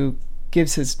man who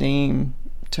gives his name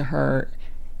to her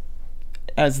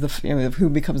as who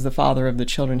becomes the father of the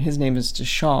children, his name is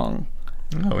DeShong.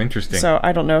 Oh, interesting. So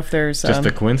I don't know if there's... just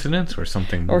a coincidence or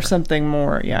something more? Or something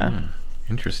more, yeah.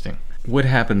 Interesting. What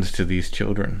happens to these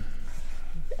children?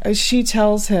 She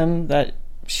tells him that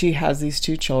she has these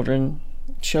 2 children,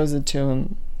 shows it to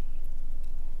him,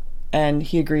 and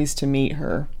he agrees to meet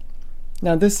her.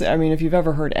 Now this, if you've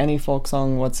ever heard any folk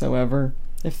song whatsoever,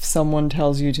 if someone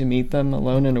tells you to meet them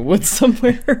alone in a woods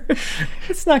somewhere,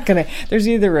 it's not gonna... There's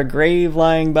either a grave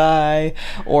lying by,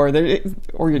 or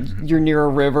you're near a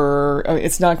river.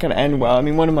 It's not gonna end well.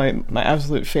 One of my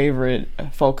absolute favorite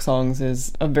folk songs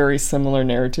is a very similar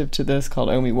narrative to this called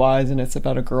 "Oh Me Wise," and it's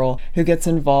about a girl who gets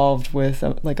involved with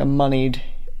a moneyed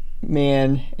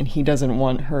man, and he doesn't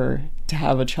want her to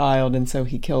have a child, and so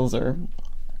he kills her.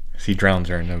 He drowns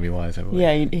her in Oh Me Wise, I believe.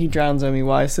 Yeah, he drowns Oh Me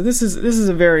Wise. So this is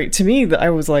a very... To me, I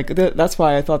was like... That's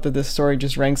why I thought that this story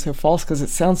just rang so false, because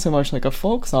it sounds so much like a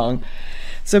folk song.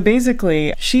 So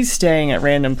basically, she's staying at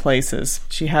random places.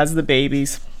 She has the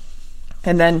babies.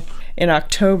 And then in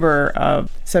October of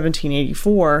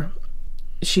 1784,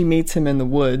 she meets him in the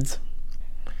woods.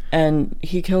 And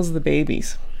he kills the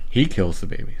babies. He kills the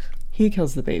babies? He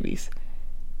kills the babies.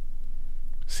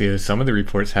 See, some of the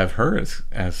reports have her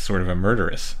as sort of a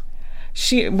murderess.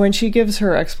 When she gives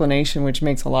her explanation, which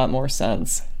makes a lot more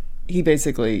sense, he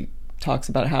basically talks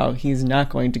about how he's not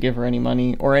going to give her any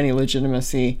money or any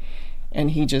legitimacy,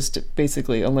 and he just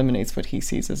basically eliminates what he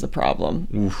sees as a problem.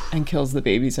 Oof. And kills the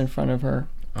babies in front of her,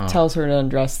 tells her to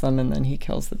undress them, and then he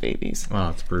kills the babies. Wow,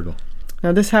 it's brutal.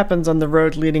 Now this happens on the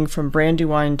road leading from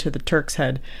Brandywine to the Turk's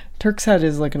Head. Turk's Head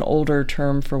is like an older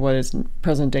term for what is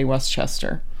present-day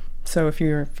Westchester. So if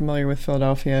you're familiar with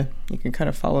Philadelphia, you can kind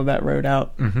of follow that road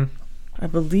out. Mm-hmm. I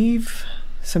believe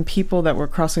some people that were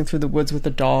crossing through the woods with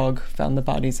a dog found the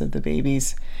bodies of the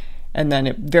babies. And then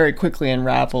it very quickly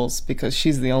unravels because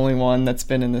she's the only one that's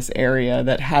been in this area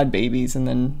that had babies and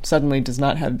then suddenly does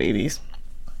not have babies.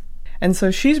 And so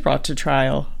she's brought to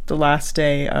trial the last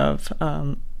day of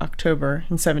October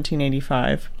in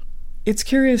 1785. It's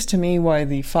curious to me why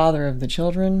the father of the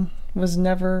children was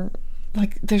never...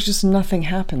 there's just nothing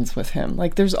happens with him.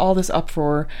 There's all this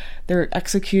uproar. They're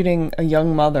executing a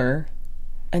young mother,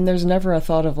 and there's never a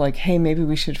thought of, hey, maybe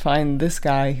we should find this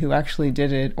guy who actually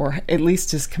did it, or at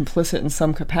least is complicit in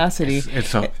some capacity.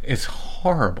 It's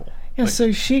horrible. Yeah,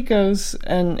 so she goes,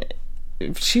 and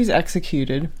she's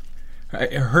executed.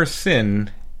 Her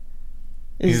sin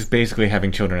is basically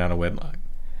having children out of wedlock.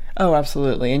 Oh,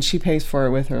 absolutely. And she pays for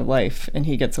it with her life, and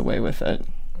he gets away with it.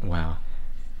 Wow.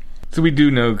 So we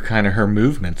do know kind of her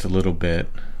movements a little bit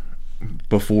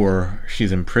before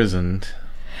she's imprisoned.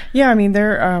 Yeah,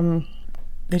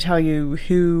 they tell you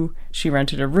who she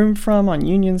rented a room from on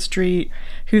Union Street,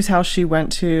 whose house she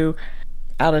went to,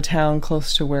 out of town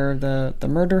close to where the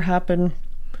murder happened.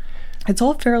 It's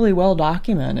all fairly well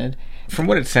documented. From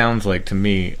what it sounds like to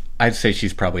me, I'd say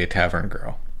she's probably a tavern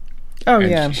girl. Oh, and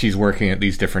yeah. She's working at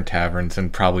these different taverns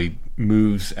and probably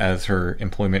moves as her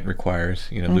employment requires,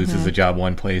 loses a job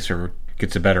one place or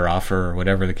gets a better offer or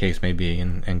whatever the case may be,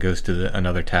 and goes to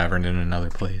another tavern in another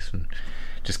place and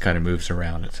just kind of moves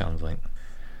around, it sounds like.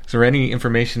 Is there any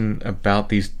information about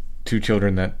these 2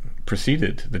 children that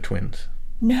preceded the twins?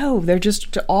 No, they're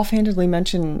just offhandedly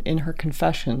mentioned in her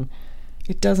confession.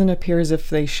 It doesn't appear as if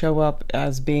they show up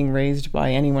as being raised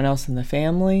by anyone else in the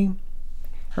family.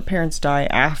 Her parents die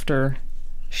after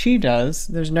she does.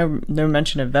 There's no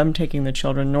mention of them taking the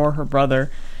children, nor her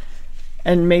brother.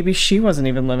 And maybe she wasn't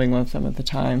even living with them at the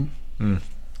time. Mm.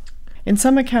 In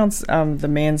some accounts, the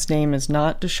man's name is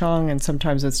not DeShong, and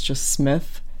sometimes it's just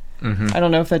Smith. Mm-hmm. I don't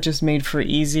know if that just made for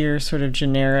easier sort of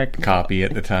generic... Copy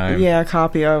at the time. Yeah,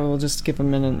 copy. I will just give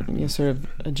him sort of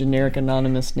a generic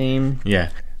anonymous name. Yeah.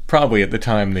 probably at the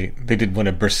time they didn't want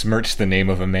to besmirch the name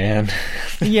of a man.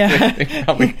 Yeah.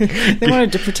 they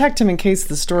wanted to protect him in case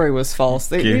the story was false.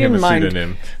 They him didn't a mind.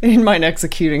 pseudonym. They didn't mind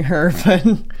executing her, but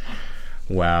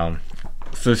wow.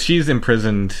 So she's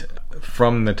imprisoned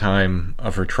from the time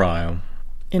of her trial.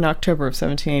 In October of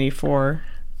 1784.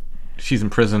 She's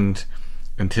imprisoned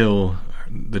until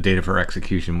the date of her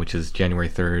execution, which is January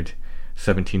 3rd,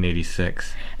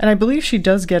 1786. And I believe she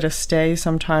does get a stay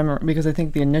sometime, because I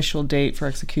think the initial date for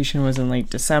execution was in late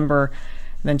December.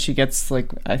 And then she gets,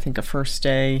 I think a first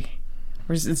stay,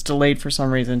 or it's delayed for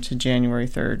some reason to January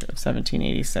 3rd of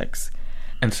 1786.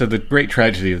 And so the great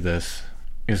tragedy of this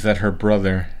is that her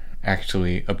brother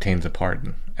actually obtains a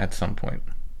pardon at some point.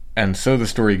 And so the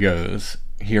story goes,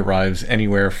 he arrives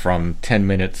anywhere from 10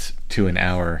 minutes to an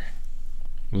hour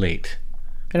late.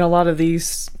 In a lot of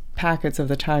these packets of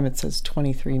the time, it says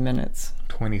 23 minutes.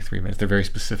 23 minutes. They're very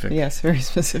specific. Yes, very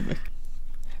specific.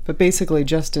 But basically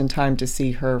just in time to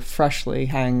see her freshly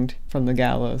hanged from the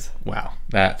gallows. Wow,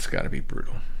 that's got to be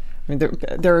brutal. I mean,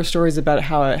 there are stories about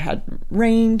how it had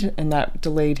rained and that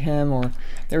delayed him, or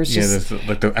there was just...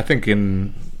 Yeah, I think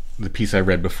in the piece I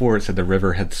read before, it said the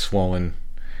river had swollen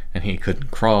and he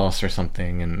couldn't cross or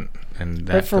something, and that...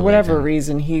 But for whatever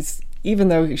reason, even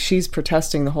though she's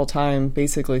protesting the whole time,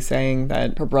 basically saying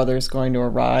that her brother's going to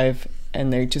arrive,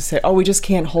 and they just say, oh, we just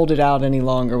can't hold it out any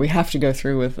longer. We have to go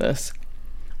through with this.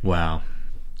 Wow.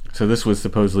 So this was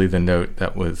supposedly the note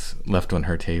that was left on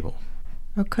her table.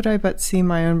 Oh, could I but see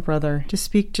my own brother, to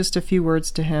speak just a few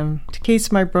words to him, to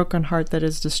case my broken heart that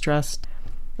is distressed.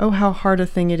 Oh, how hard a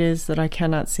thing it is that I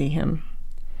cannot see him.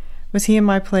 Was he in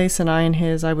my place and I in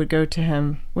his, I would go to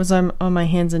him. Was I on my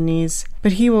hands and knees?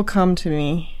 But he will come to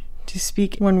me, to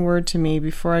speak one word to me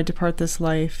before I depart this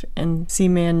life and see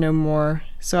man no more.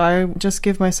 So I just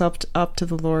give myself up to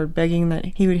the Lord, begging that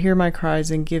he would hear my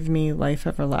cries and give me life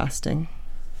everlasting.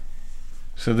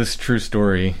 So this true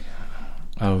story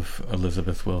of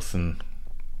Elizabeth Wilson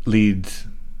leads,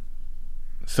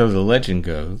 so the legend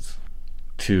goes,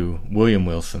 to William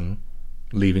Wilson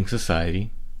leaving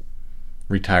society,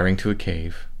 retiring to a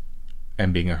cave,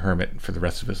 and being a hermit for the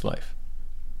rest of his life.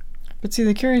 But see,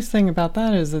 the curious thing about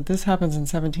that is that this happens in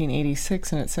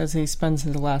 1786, and it says he spends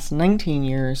the last 19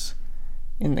 years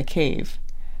in the cave.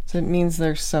 So it means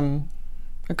there's a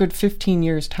good 15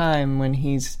 years time when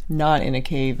he's not in a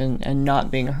cave and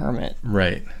not being a hermit.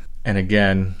 Right. And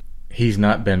again, he's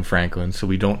not Ben Franklin, so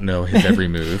we don't know his every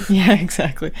move. Yeah,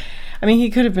 exactly. I mean,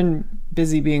 he could have been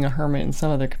busy being a hermit in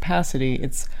some other capacity.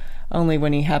 It's only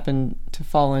when he happened to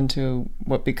fall into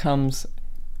what becomes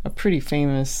a pretty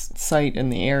famous site in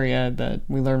the area that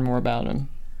we learn more about him.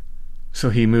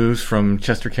 So he moves from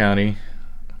Chester County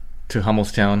to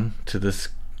Hummelstown to this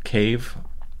cave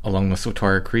along the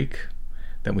Swatara Creek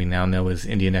that we now know as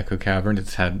Indian Echo Cavern.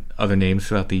 It's had other names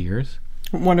throughout the years.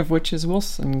 One of which is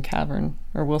Wilson Cavern,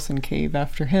 or Wilson Cave,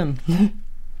 after him.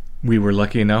 We were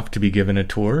lucky enough to be given a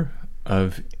tour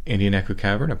of Indian Echo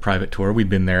Cavern, a private tour. We'd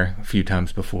been there a few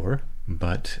times before,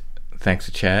 but thanks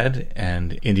to Chad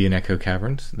and Indian Echo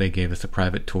Caverns, they gave us a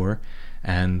private tour,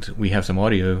 and we have some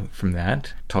audio from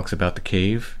that. Talks about the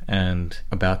cave and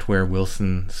about where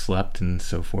Wilson slept and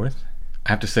so forth. I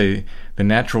have to say, the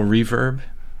natural reverb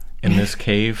in this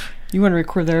cave... You want to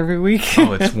record there every week?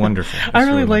 Oh, it's wonderful. It's I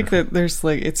really like that there's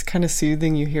it's kind of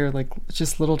soothing. You hear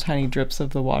just little tiny drips of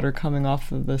the water coming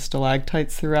off of the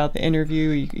stalactites throughout the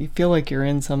interview. You feel like you're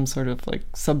in some sort of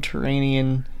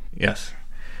subterranean... Yes.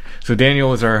 So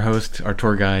Daniel is our host, our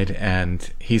tour guide,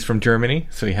 and he's from Germany,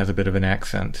 so he has a bit of an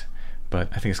accent, but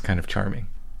I think it's kind of charming.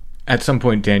 At some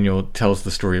point, Daniel tells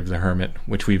the story of the hermit,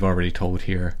 which we've already told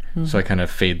here, so I kind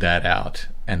of fade that out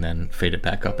and then fade it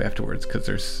back up afterwards, because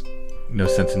there's no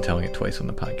sense in telling it twice on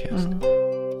the podcast.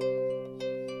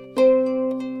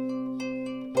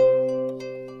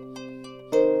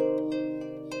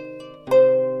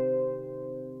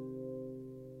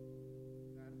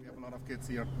 We have a lot of kids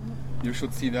here. You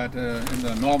should see that in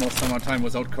the normal summertime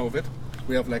without COVID.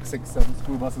 We have 6-7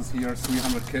 school buses here,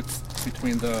 300 kids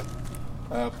between the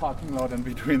parking lot and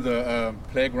between the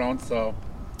playground, so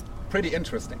pretty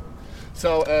interesting.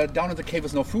 So down in the cave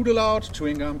is no food allowed,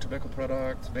 chewing gum, tobacco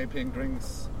products, vaping,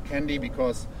 drinks, candy,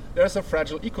 because there's a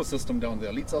fragile ecosystem down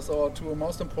there. Leads us all to a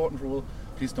most important rule: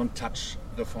 please don't touch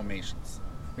the formations.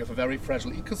 We have a very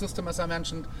fragile ecosystem, as I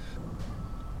mentioned.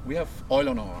 We have oil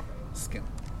on our skin.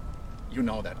 You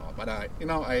know that all, but I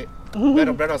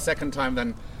better second time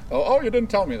than, oh, you didn't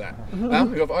tell me that. We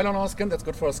have oil on our skin, that's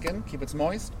good for our skin, keep it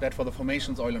moist. Bad for the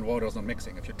formations, oil and water is not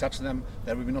mixing. If you touch them,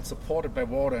 they will be not supported by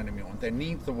water anymore, and they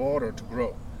need the water to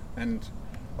grow. And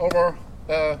over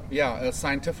a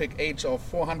scientific age of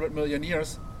 400 million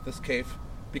years, this cave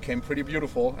became pretty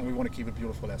beautiful, and we want to keep it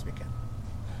beautiful as we can.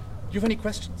 Do you have any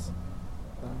questions?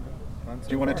 Do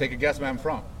you want to take a guess where I'm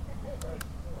from?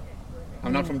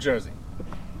 I'm not from Jersey.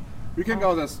 We can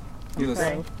go this.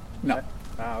 No.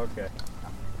 Okay.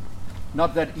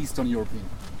 Not that Eastern European.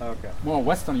 Okay. More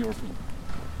Western European.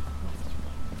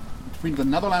 Between the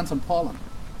Netherlands and Poland.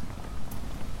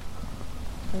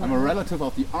 I'm a relative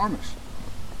of the Amish.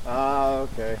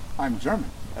 Okay. I'm German.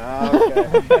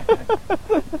 Okay.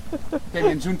 Came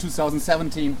in June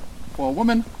 2017 for a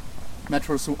woman. Met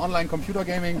her through online computer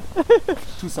gaming.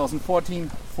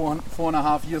 2014,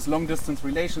 4.5 years long distance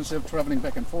relationship, traveling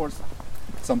back and forth.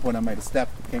 At some point I made a step,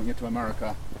 came here to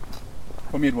America.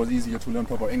 For me it was easier to learn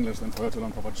proper English than for her to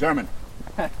learn proper German.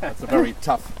 That's a very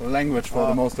tough language for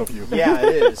the most of you. Yeah,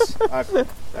 it is. I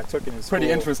took it in school.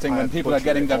 Pretty interesting when people are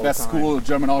getting their best school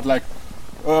German out like,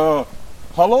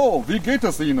 hello, wie geht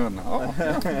es Ihnen? Oh,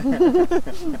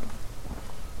 yeah.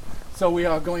 So we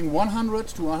are going 100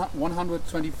 to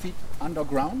 120 feet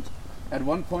underground. At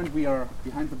one point we are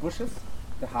behind the bushes,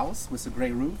 the house with the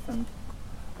grey roof, and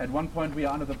at one point we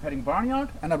are under the petting barnyard,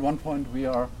 and at one point we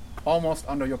are almost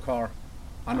under your car,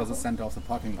 under the center of the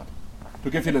parking lot. To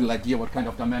give you a little idea what kind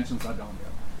of dimensions are down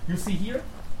there. You see here,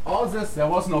 all this, there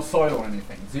was no soil or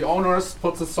anything. The owners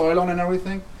put the soil on and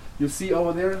everything. You see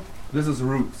over there, this is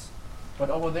roots. But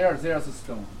over there, there's a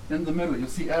stone. In the middle, you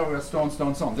see everywhere stone,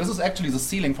 stone, stone. This is actually the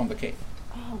ceiling from the cave.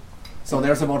 So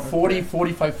there's about 40,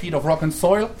 45 feet of rock and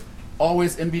soil,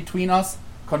 always in between us,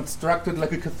 constructed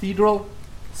like a cathedral.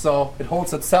 So it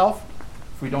holds itself.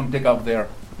 If we don't dig up there,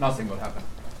 nothing will happen.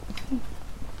 Do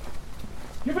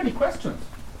you have any questions?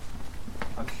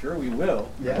 I'm sure we will.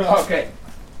 Yeah. Okay.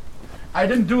 I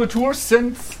didn't do a tour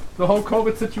since the whole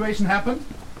COVID situation happened,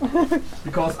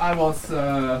 because I was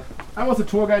a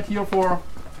tour guide here for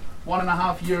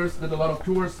 1.5 years, did a lot of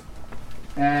tours,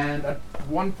 and at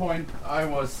one point I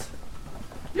was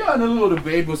in a little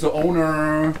debate with the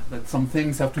owner that some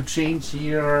things have to change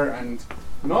here, and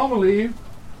normally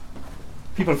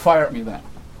people fired me then.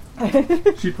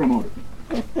 She promoted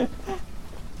me.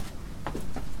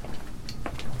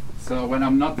 So when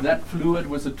I'm not that fluid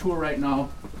with the tour right now,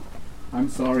 I'm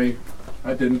sorry,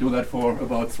 I didn't do that for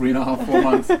about 3.5, 4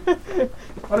 months.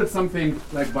 But it's something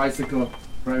like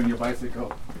driving your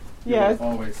bicycle. Yeah.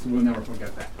 We'll never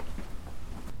forget that.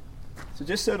 So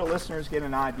just so the listeners get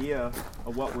an idea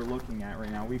of what we're looking at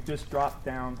right now, we've just dropped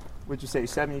down, would you say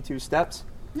 72 steps?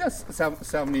 Yes,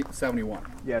 71.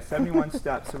 Yeah, 71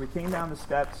 steps. So we came down the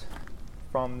steps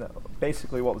from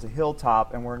basically what was a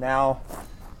hilltop, and we're now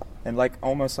in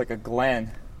almost like a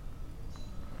glen,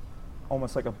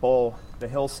 almost like a bowl, the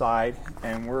hillside,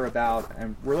 and we're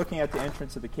looking at the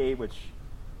entrance of the cave, which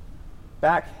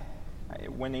back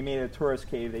when they made a tourist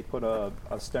cave, they put a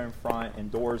stone front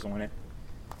and doors on it,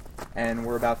 and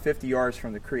we're about 50 yards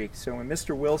from the creek. So when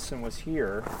Mr. Wilson was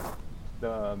here,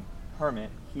 the hermit,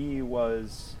 he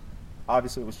was,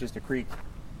 obviously it was just a creek.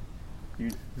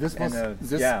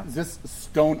 This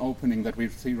stone opening that we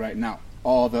see right now,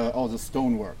 all the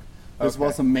stonework. This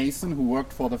was a mason who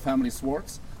worked for the family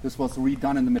Swartz. This was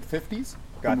redone in the mid-50s.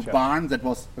 From a barn that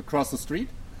was across the street.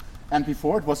 And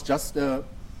before it was just a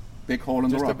big hole in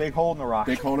the rock. Just a big hole in the rock.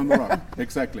 Big hole in the rock,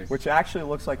 exactly. Which actually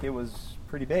looks like it was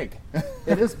pretty big.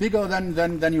 It is bigger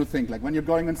than you think. Like when you're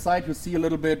going inside, you see a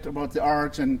little bit about the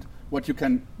arch and what you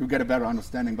get a better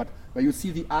understanding. But where you see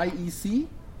the IEC,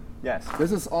 yes,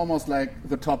 this is almost like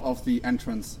the top of the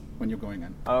entrance when you're going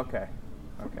in. Okay.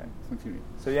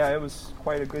 So yeah, it was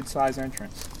quite a good size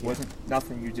entrance. Wasn't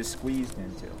nothing you just squeezed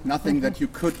into. Nothing that you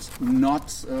could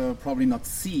probably not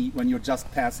see when you're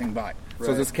just passing by. Right.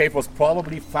 So this cave was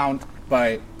probably found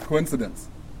by coincidence,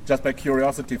 just by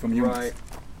curiosity from humans. Right.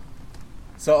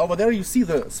 So over there you see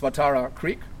the Swatara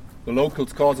Creek. The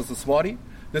locals call this the Swati.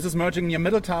 This is merging near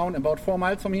Middletown, about 5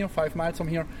 miles from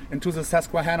here, into the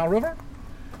Susquehanna River.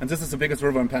 And this is the biggest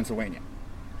river in Pennsylvania.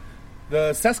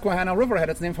 The Susquehanna River had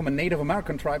its name from a Native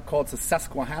American tribe called the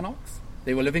Susquehannocks.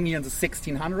 They were living here in the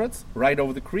 1600s, right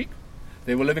over the creek.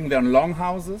 They were living there in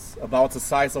longhouses, about the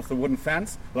size of the wooden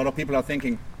fence. A lot of people are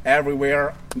thinking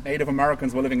everywhere Native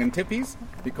Americans were living in tippies,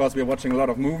 because we're watching a lot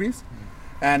of movies.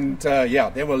 And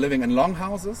they were living in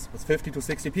longhouses with 50 to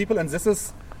 60 people. And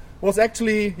this was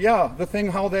actually, the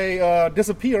thing how they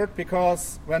disappeared,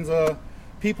 because when the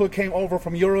people came over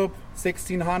from Europe,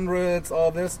 1600s, all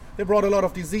this, they brought a lot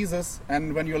of diseases,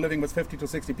 and when you're living with 50 to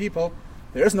 60 people,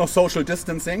 there is no social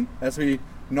distancing, as we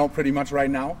know pretty much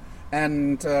right now,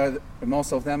 and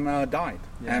most of them died.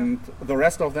 Yeah. And the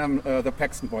rest of them, the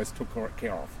Paxton boys took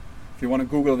care of. If you want to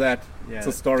Google that, it's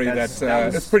a story that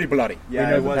is pretty bloody.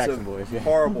 Yeah, it was a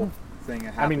horrible, thing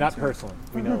that happened. I mean, not to personally.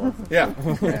 We know of them. Yeah.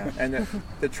 And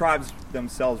the tribes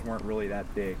themselves weren't really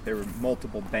that big. There were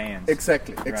multiple bands.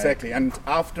 Exactly. Right? And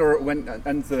after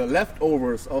and the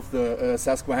leftovers of the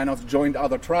Susquehannocks joined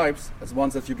other tribes, as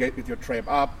once if you get with your tribe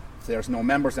up, if there's no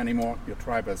members anymore, your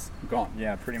tribe is gone.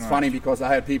 Yeah, pretty much. It's funny because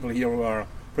I had people here who are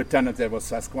pretended they were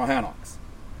Susquehannocks.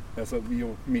 So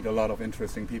you meet a lot of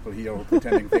interesting people here who are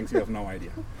pretending things you have no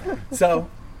idea. So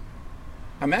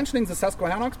I'm mentioning the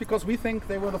Susquehannocks because we think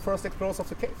they were the first explorers of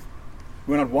the cave.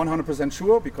 We're not 100%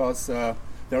 sure because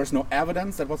there is no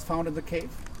evidence that was found in the cave.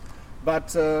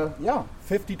 But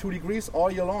 52 degrees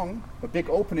all year long, a big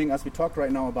opening as we talked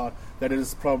right now about, that it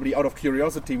is probably out of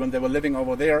curiosity when they were living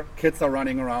over there, kids are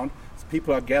running around,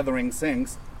 people are gathering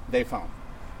things, they found.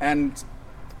 And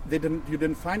you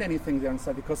didn't find anything there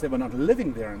inside because they were not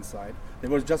living there inside. They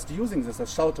were just using this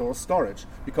as shelter or storage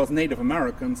because Native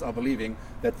Americans are believing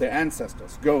that their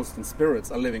ancestors, ghosts and spirits,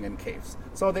 are living in caves.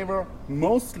 So they were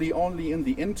mostly only in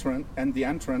the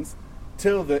entrance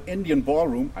till the Indian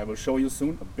ballroom. I will show you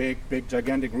soon, a big,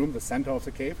 gigantic room, the center of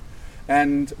the cave.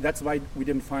 And that's why we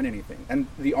didn't find anything. And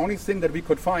the only thing that we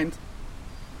could find,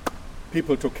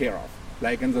 people took care of.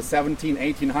 Like in the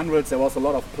 1800s, there was a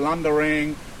lot of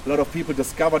plundering, a lot of people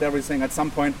discovered everything. At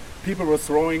some point, people were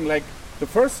throwing, like the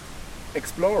first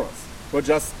explorers were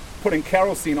just putting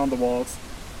kerosene on the walls,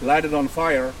 light it on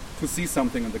fire to see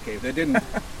something in the cave. They didn't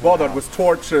bother with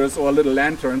torches or little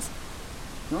lanterns.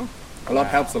 No? A lot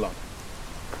helps a lot.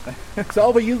 So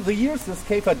over the years, this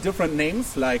cave had different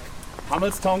names, like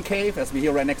Hummelstown Cave, as we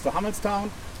hear right next to Hummelstown.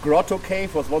 Grotto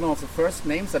Cave was one of the first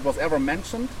names that was ever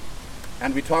mentioned.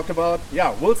 And we talked about,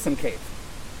 Wilson Cave.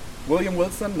 William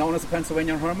Wilson, known as the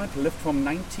Pennsylvania Hermit, lived from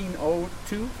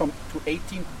 1802 to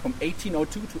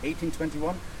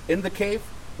 1821 in the cave.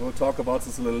 We'll talk about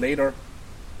this a little later.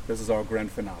 This is our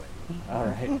grand finale. All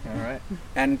right.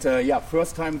 And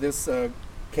first time this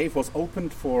cave was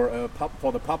opened for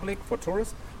the public, for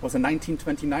tourists, was in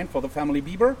 1929 for the family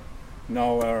Bieber.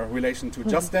 No relation to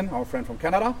Justin, our friend from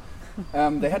Canada.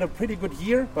 They had a pretty good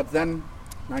year, but then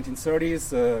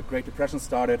 1930s, Great Depression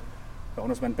started. The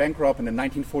owners went bankrupt, and in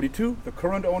 1942, the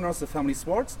current owners, the family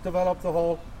Swartz, developed the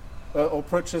whole, or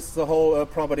purchased the whole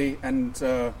property, and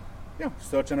third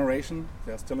generation,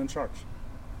 they're still in charge.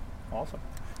 Awesome.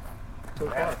 So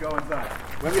let's go inside.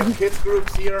 When we have kids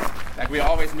groups here, like we're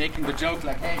always making the joke,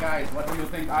 like, hey guys, what do you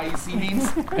think IEC means?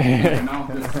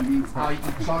 This means I eat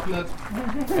chocolate.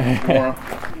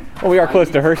 Well, we are close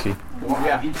to Hershey. Or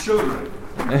I eat children.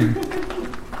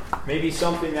 Maybe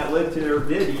something that lived here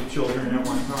did eat children at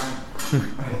one time.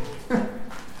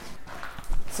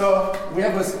 So we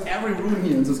have every room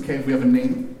here in this cave, we have a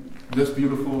name. This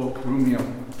beautiful room here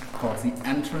called the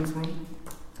entrance room.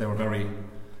 They were very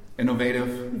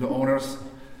innovative, the owners.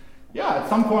 At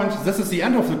some point, this is the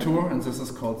end of the tour, and this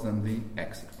is called then the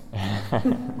exit.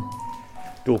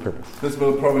 Dual purpose. This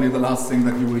will probably be the last thing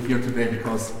that you will hear today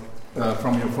because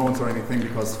from your phones or anything,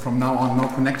 because from now on no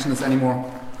connection is anymore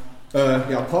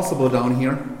possible down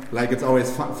here. Like it's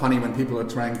always funny when people are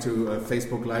trying to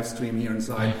Facebook live stream here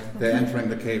inside. They're entering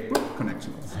the cave, boop,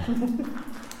 connection.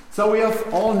 So we have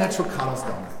all natural colors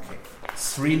down in the cave.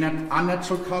 3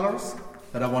 unnatural colors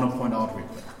that I want to point out real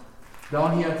quick.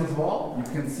 Down here at this wall, you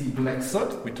can see black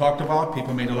soot. We talked about,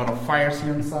 people made a lot of fires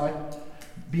here inside.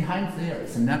 Behind there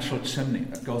is a natural chimney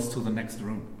that goes to the next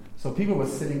room. So people were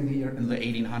sitting here in the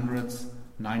 1800s,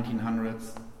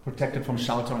 1900s, protected from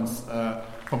shelter and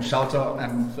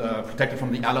protected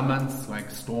from the elements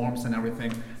like storms and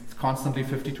everything. It's constantly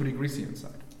 52 degrees here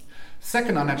inside.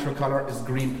 Second unnatural color is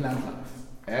green plant life.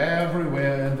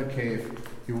 Everywhere in the cave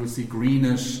you will see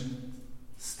greenish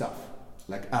stuff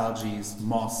like algae,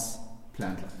 moss,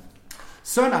 plant life.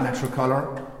 Third unnatural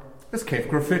color is cave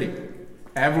graffiti.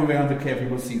 Everywhere in the cave you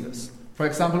will see this. For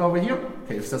example, over here,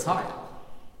 cave says hi.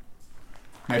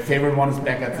 My favorite one is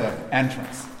back at the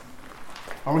entrance.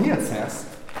 Over here it says,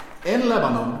 in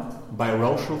Lebanon, by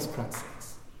Rochel's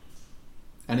Pretzels.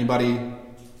 Anybody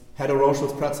had a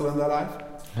Rochel's Pretzel in their life?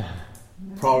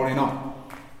 Probably not.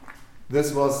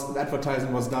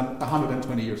 Advertising was done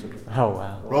 120 years ago. Oh,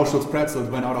 wow. Rochel's Pretzels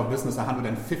went out of business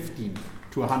 115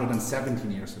 to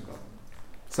 117 years ago.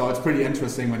 So it's pretty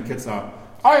interesting when kids are,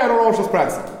 I had a Rochel's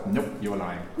Pretzel. Nope, you're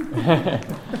lying.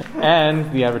 And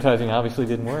the advertising obviously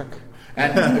didn't work.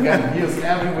 And again, here's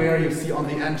everywhere you see on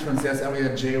the entrance, there's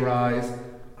everywhere J-Rise,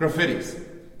 graffitis.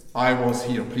 I was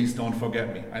here, please don't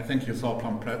forget me. I think you saw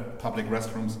public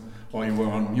restrooms, or you were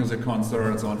on music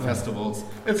concerts, or on festivals.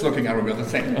 It's looking everywhere the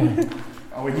same.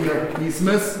 Over here, E.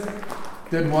 Smith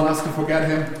didn't want us to forget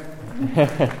him.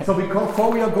 So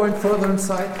before we are going further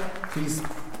inside, please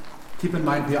keep in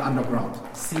mind we are underground.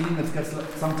 Ceiling it gets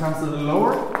sometimes a little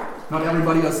lower, Not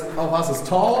everybody of us is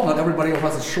tall, not everybody of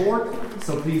us is short,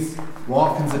 so please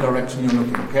walk in the direction you're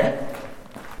looking, okay?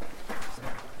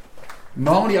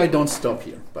 Normally I don't stop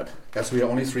here, but as we are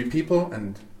only 3 people,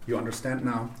 and you understand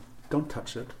now, don't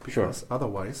touch it, because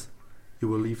otherwise you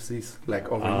will leave these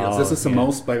like over here. This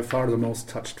is by far the most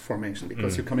touched formation,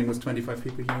 because you're coming with 25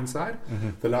 people here inside.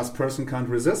 The last person can't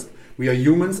resist. We are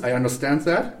humans, I understand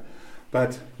that,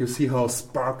 but you see how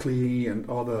sparkly and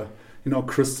all the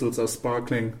crystals are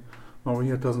sparkling. Over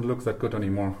here it doesn't look that good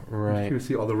anymore. Right. You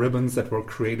see all the ribbons that were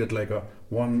created like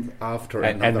one after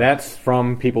another. And that's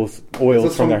from people's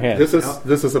oils from their hands.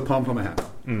 This is a palm from a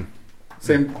hand.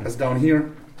 Same as down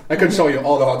here. I can show you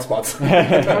all the hot spots. So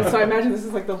I imagine this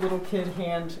is like the little kid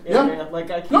hand area.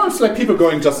 No, it's like people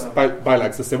going just by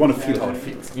like this. They want to feel how it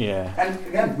feels. Yeah. And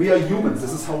again, we are humans.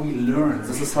 This is how we learn.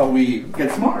 This is how we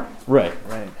get smart. Right.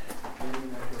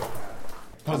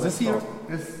 So this here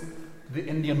is the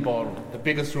Indian ballroom, the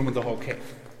biggest room in the whole cave.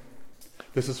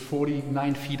 This is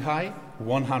 49 feet high,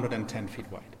 110 feet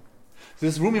wide.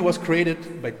 This room was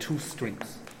created by 2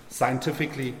 streams,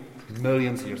 scientifically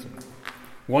millions of years ago.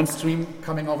 One stream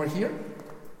coming over here,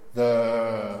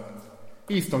 the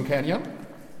Eastern Canyon,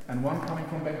 and one coming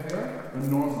from back there, the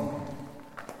Northern Canyon.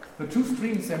 The 2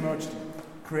 streams they merged,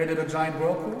 created a giant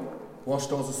whirlpool,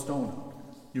 washed all the stone.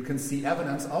 You can see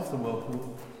evidence of the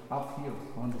whirlpool up here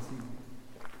on the sea.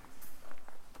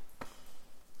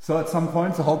 So at some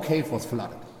point the whole cave was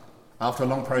flooded. After a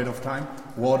long period of time,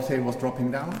 water table was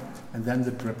dropping down, and then the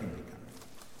dripping began.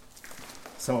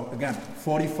 So again,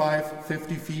 45,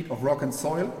 50 feet of rock and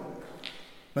soil.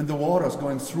 When the water is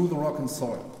going through the rock and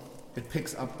soil, it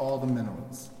picks up all the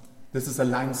minerals. This is a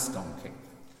limestone cave.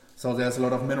 So there's a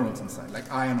lot of minerals inside,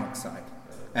 like iron oxide,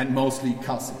 and mostly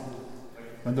calcium.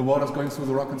 When the water is going through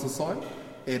the rock and the soil,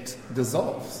 it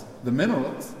dissolves the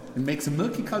minerals and makes a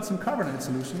milky calcium carbonate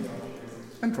solution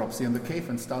and drops here in the cave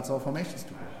and starts our formations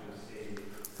to grow.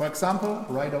 For example,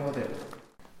 right over there.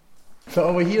 So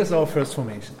over here is our first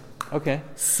formation. Okay.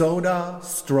 Soda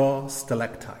straw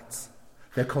stalactites.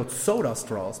 They're called soda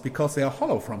straws because they are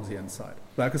hollow from the inside,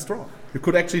 like a straw. You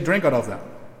could actually drink out of them.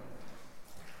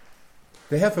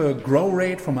 They have a grow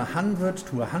rate from 100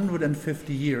 to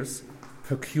 150 years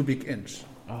per cubic inch.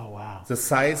 Oh, wow. The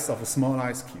size of a small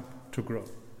ice cube to grow.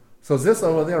 So this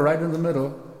over there, right in the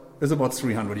middle, is about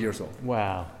 300 years old.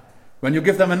 Wow. When you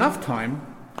give them enough time,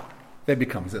 they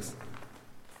become this.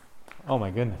 Oh my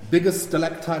goodness. Biggest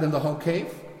stalactite in the whole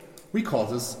cave. We call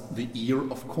this the ear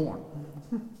of corn.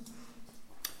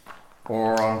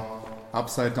 Or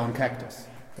upside down cactus.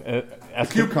 A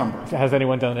cucumber. Has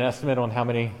anyone done an estimate on how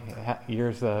many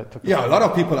years took? Yeah, a lot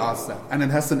of people ask that. And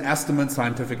it has an estimate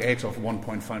scientific age of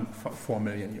 1.4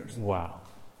 million years. Wow.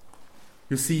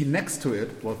 You see, next to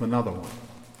it was another one.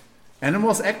 And it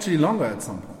was actually longer at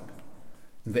some point.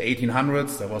 In the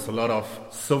 1800s, there was a lot of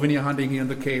souvenir hunting here in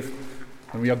the cave.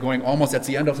 And we are going almost at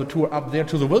the end of the tour up there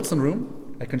to the Wilson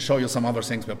room. I can show you some other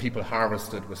things where people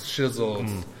harvested with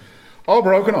chisels. All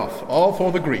broken off, all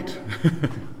for the greed.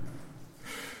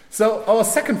 So our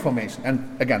second formation,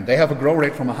 and again, they have a grow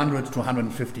rate from 100 to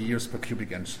 150 years per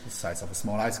cubic inch, the size of a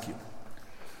small ice cube.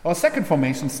 Our second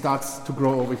formation starts to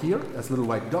grow over here as little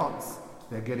white dots.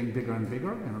 They're getting bigger and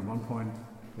bigger, and at one point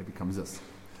they become this.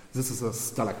 This is a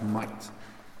stalagmite.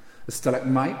 A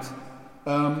stalagmite,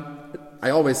 I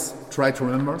always try to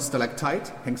remember, stalactite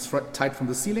hangs tight from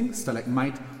the ceiling,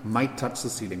 stalagmite might touch the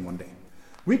ceiling one day.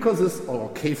 We call this our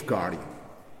cave guardian.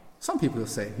 Some people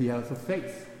say he has a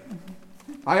face.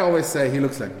 I always say he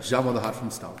looks like Jabba the Hutt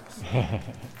from Star Wars.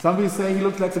 Some people say he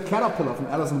looks like the caterpillar from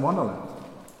Alice in Wonderland.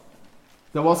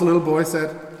 There was a little boy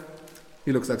said,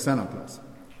 he looks like Santa Claus.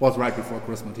 It was right before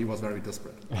Christmas, he was very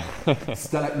desperate.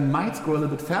 Stalagmites grow a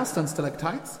little bit faster than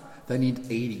stalactites. They need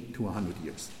 80 to 100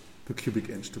 years per cubic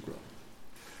inch to grow.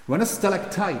 When a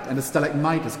stalactite and a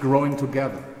stalagmite is growing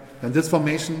together, then this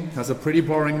formation has a pretty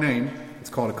boring name. It's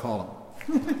called a column.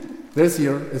 This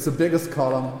here is the biggest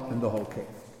column in the whole cave.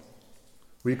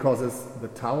 We call this the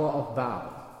Tower of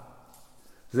Babel.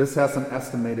 This has an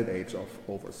estimated age of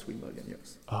over 3 million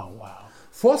years. Oh, wow.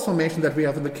 Fourth formation that we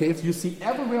have in the caves, you see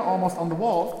everywhere almost on the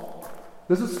wall.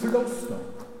 This is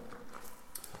flowstone.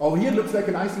 Over here it looks like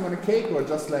an icing on a cake or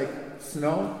just like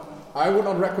snow. I would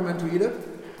not recommend to eat it.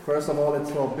 First of all, it's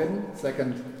forbidden.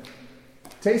 Second,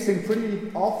 tasting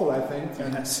pretty awful, I think.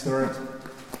 And third,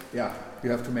 yeah, you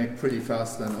have to make pretty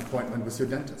fast an appointment with your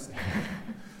dentist.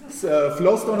 So,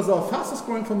 flowstone is our fastest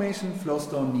growing formation.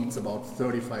 Flowstone needs about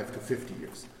 35 to 50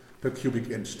 years per cubic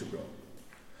inch to grow.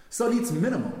 So it needs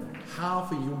minimum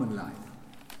half a human life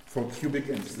for a cubic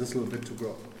inch, this little bit to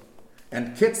grow.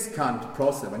 And kids can't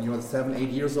process. When you are 7, 8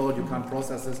 years old, you can't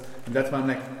process this. And that's why I'm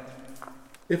like,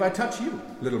 if I touch you,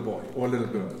 little boy or little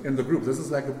girl, in the group, this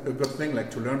is like a good thing, like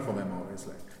to learn from them always.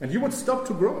 Like, and you would stop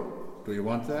to grow. Do you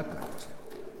want that?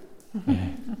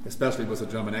 Especially with a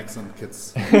German accent,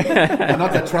 kids are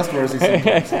not that trustworthy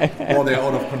sometimes, or they're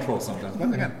out of control sometimes.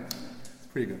 But again, it's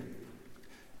pretty good.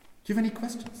 Do you have any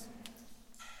questions?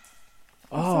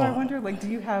 So I wonder, do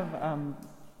you have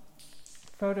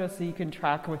photos so you can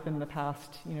track within the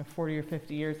past, 40 or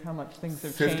 50 years how much things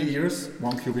have changed? 50 years,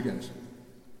 1 cubic inch.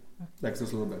 Like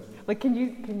this a little bit. Can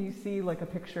you see a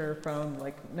picture from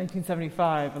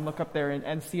 1975 and look up there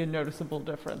and see a noticeable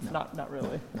difference? No. Not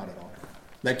really. No, not at all.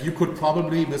 You could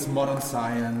probably, with modern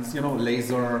science,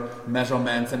 laser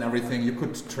measurements and everything, you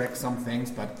could track some things,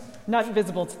 but not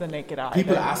visible to the naked eye.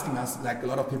 People asking us, a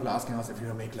lot of people asking us if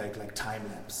you make like time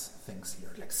lapse things here,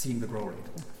 like seeing the grow rate.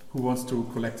 Who wants to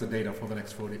collect the data for the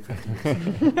next 40, 50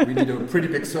 years? We need a pretty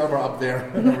big server up there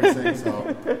and everything.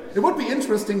 So it would be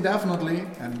interesting, definitely.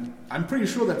 And I'm pretty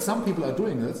sure that some people are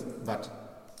doing this, but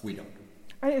we don't.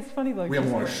 It's funny, we are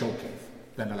more a show cave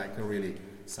than a really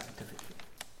scientific cave.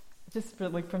 Just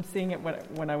from seeing it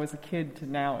when I was a kid to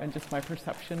now, and just my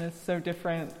perception is so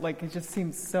different. It just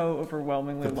seems so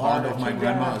overwhelmingly large. The pond of my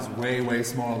grandma is way, way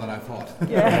smaller than I thought.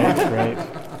 Yeah. That's right.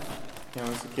 When I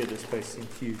was a kid, this place seemed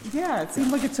huge. Yeah, it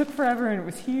seemed like it took forever and it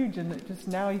was huge, and it just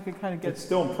now you can kind of get... It's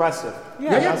still impressive.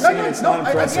 Yeah, it's not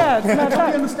impressive. I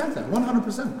totally understand that,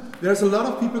 100%. There's a lot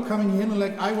of people coming in,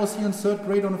 I was here in 3rd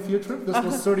grade on a field trip. This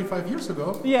was 35 years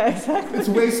ago. Yeah, exactly. It's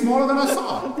way smaller than I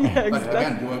saw. Yeah, exactly. But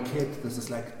again, you're a kid. This is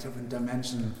different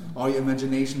dimension. All your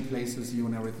imagination places you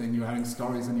and everything. You're having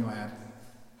stories in your head.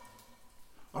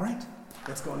 All right,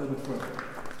 let's go a little bit further.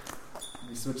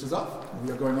 We switch this off.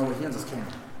 We are going over here in this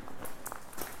camera.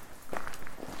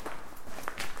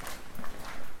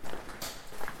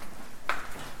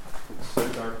 So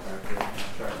dark back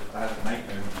there. I had a night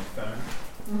mode on my phone,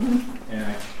 and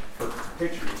I took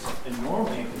pictures. And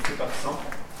normally it can pick up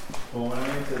something, but when I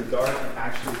went into the dark and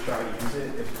actually tried to use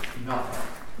it, it was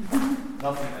nothing,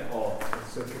 nothing at all.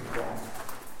 It's so wrong.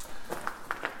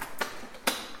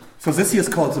 So this here is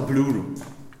called the Blue Room.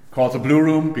 Called the Blue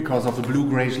Room because of the blue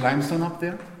grayish limestone up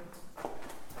there.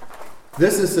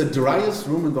 This is the driest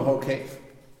room in the whole cave.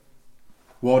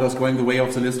 Water's going the way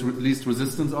of the least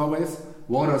resistance always.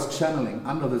 Water's channeling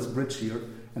under this bridge here,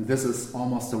 and this is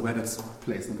almost the wettest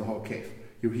place in the whole cave.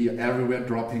 You hear everywhere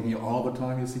dropping here all the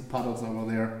time. You see puddles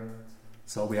over there.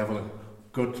 So we have a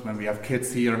good, when we have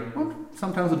kids here, well,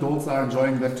 sometimes adults are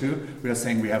enjoying that too. We are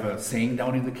saying we have a saying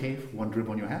down in the cave, 1 drip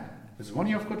on your head. This is 1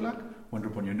 year of good luck, 1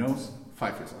 drip on your nose,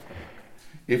 5 years of good luck.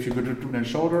 If you could do it on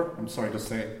shoulder, I'm sorry to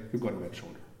say, you've got a wet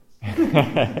shoulder.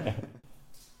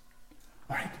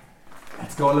 All right,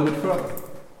 let's go a little bit further.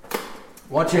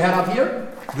 What you had up here,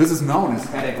 this is known as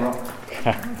Headache Rock.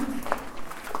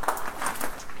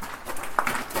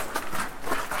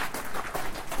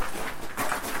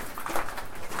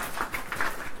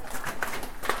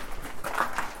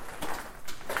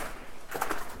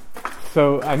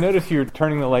 So I notice you're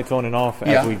turning the lights on and off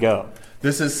as we go.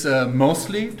 This is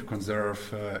mostly to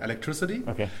conserve electricity.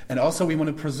 Okay. And also we want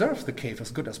to preserve the cave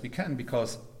as good as we can,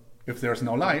 because if there's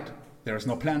no light, there's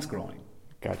no plants growing.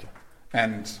 Gotcha.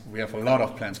 And we have a lot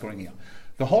of plants growing here.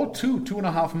 The whole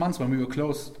 2.5 months when we were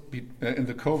closed in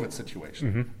the COVID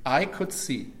situation, I could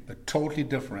see a totally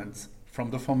difference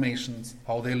from the formations,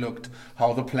 how they looked,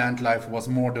 how the plant life was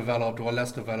more developed or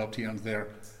less developed here and there.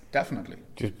 Definitely.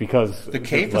 Just because the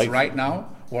cave is right now,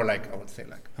 or I would say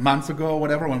a month ago or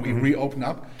whatever, when we reopened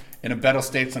up, in a better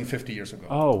state than 50 years ago.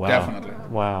 Oh, wow. Definitely.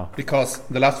 Wow. Because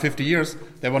the last 50 years,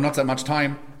 there were not that much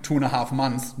time, 2.5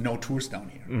 months, no tours down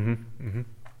here.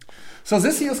 So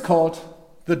this here is called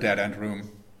the Dead End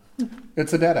Room.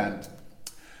 It's a dead end.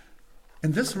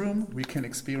 In this room, we can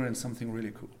experience something really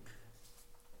cool.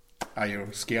 Are you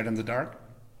scared in the dark?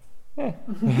 Yeah.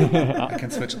 I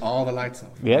can switch all the lights off.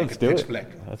 Yeah, let's do it. Black.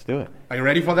 Let's do it. Are you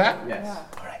ready for that? Yes.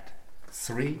 Yeah. All right.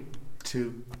 3,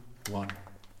 2, 1.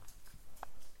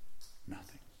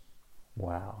 Nothing.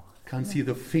 Wow. Can't see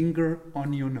the finger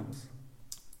on your nose.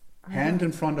 Hand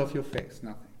in front of your face.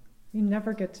 Nothing. You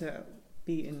never get to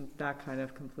be in that kind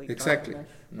of complete Exactly.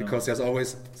 darkness. Because there's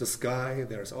always the sky,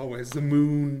 there's always the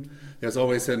moon, there's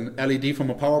always an LED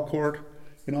from a power cord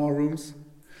in our rooms.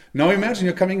 Now imagine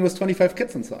you're coming with 25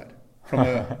 kids inside from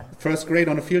a first grade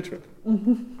on a field trip.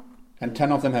 And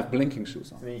 10 of them have blinking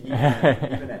shoes on. I mean,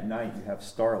 even at night you have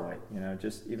starlight,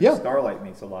 starlight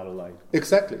makes a lot of light.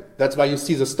 Exactly. That's why you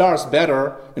see the stars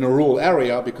better in a rural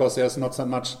area, because there's not so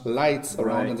much lights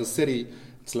around in the city.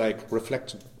 It's like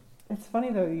reflection. It's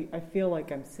funny though. I feel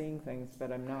like I'm seeing things,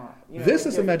 but I'm not. You know, this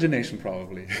is imagination,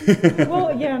 probably.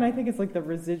 Well, yeah, and I think it's like the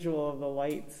residual of the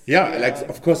lights. Yeah, like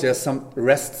of course there's some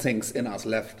rest things in us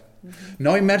left. Mm-hmm.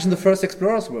 Now imagine the first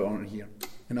explorers were on here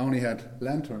and only had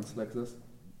lanterns like this.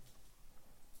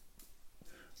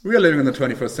 We are living in the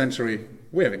 21st century.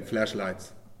 We're having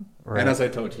flashlights, and as I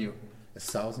told you,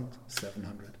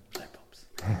 1,700 light bulbs.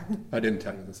 I didn't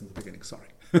tell you this in the beginning. Sorry.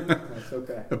 That's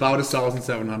okay. About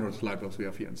 1,700 light bulbs we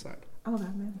have here inside. Oh,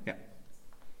 that many. Yeah.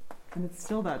 And it's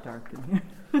still that dark in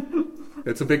here.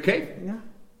 It's a big cave. Yeah.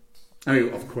 I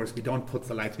mean, of course, we don't put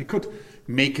the lights. We could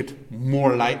make it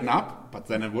more lighten up, but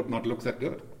then it would not look that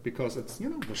good because it's, you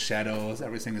know, the shadows,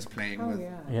 everything is playing with.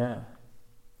 Yeah.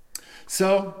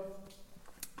 So,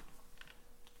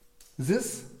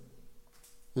 this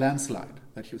landslide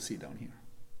that you see down here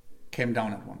came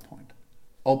down at one point,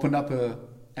 opened up a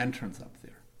entrance up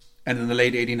there. And in the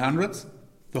late 1800s,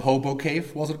 the Hobo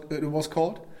Cave it was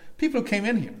called. People came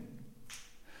in here.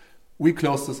 We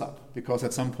closed this up because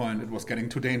at some point it was getting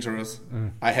too dangerous.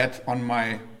 I had on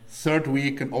my third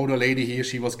week an older lady here.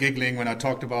 She was giggling when I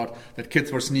talked about that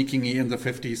kids were sneaking here in the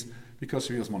 50s because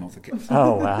she was one of the kids.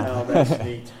 Oh, wow. Oh, that's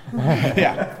neat.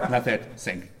 Yeah, not that.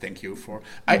 Thank you for.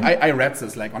 I read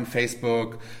this like on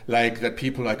Facebook, like that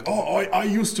people like, oh, I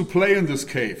used to play in this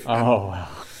cave. Oh, wow.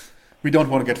 We don't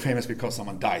want to get famous because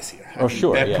someone dies here. I mean,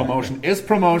 sure. Bad promotion is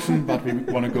promotion, but we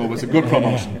want to go with a good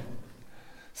promotion.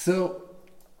 So,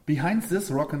 behind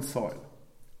this rock and soil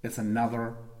is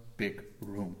another big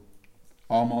room,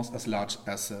 almost as large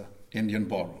as an Indian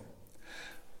ballroom.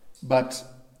 But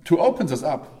to open this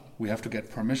up, we have to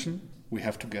get permission, we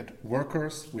have to get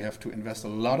workers, we have to invest a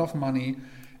lot of money,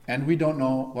 and we don't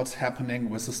know what's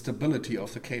happening with the stability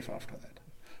of the cave after that.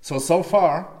 So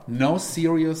far, no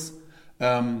serious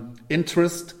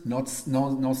interest, no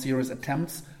serious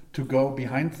attempts to go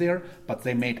behind there, but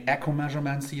they made echo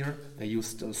measurements here. They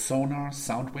used sonar,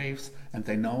 sound waves, and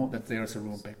they know that there's a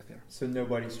room back there. So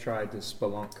nobody's tried to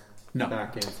spelunk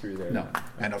back in through there? No.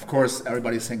 And of course,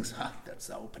 everybody thinks, that's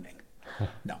the opening.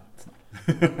 No, it's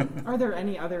not. Are there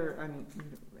any other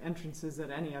entrances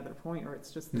at any other point, or it's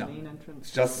just the main entrance?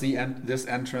 It's just this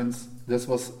entrance. This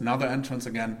was another entrance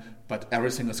again, but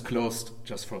everything is closed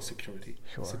just for security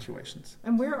situations.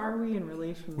 And where are we in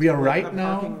relation? We are to right the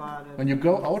now, parking lot when you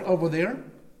go out over there,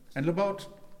 and about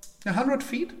 100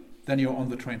 feet, then you're on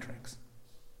the train tracks.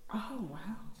 Oh, wow.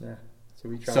 Yeah. So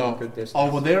we travel a good distance.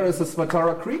 Over there is the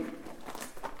Swatara Creek.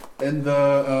 In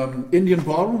the Indian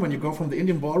ballroom, when you go from the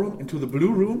Indian ballroom into the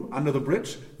blue room under the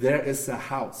bridge, there is a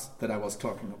house that I was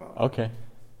talking about. Okay.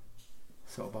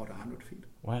 So about 100 feet.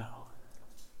 Wow.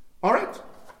 All right.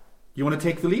 You want to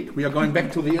take the lead? We are going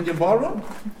back to the Indian ballroom.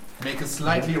 Make a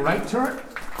slightly right turn.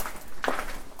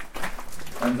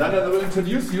 And then I will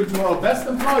introduce you to our best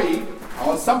employee,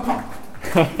 our Sampang.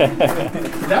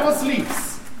 Never sleeps.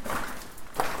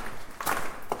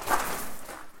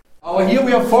 Here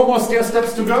we have 4 more stair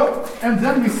steps to go, and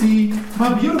then we see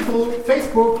my beautiful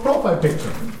Facebook profile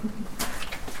picture.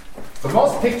 The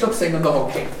most pictured thing in the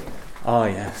whole cave. Oh,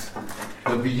 yes.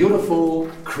 The beautiful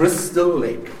Crystal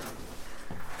Lake.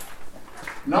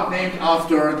 Not named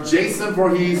after Jason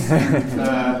Voorhees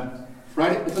and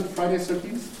Friday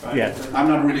 13th? Yes. I'm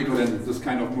not really good in this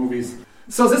kind of movies.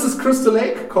 So this is Crystal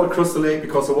Lake, called Crystal Lake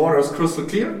because the water is crystal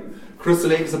clear. Crystal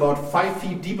Lake is about 5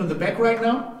 feet deep in the back right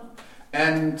now.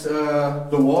 And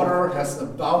the water has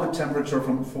about a temperature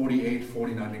from 48,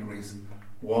 49 degrees.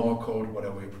 Warm or cold,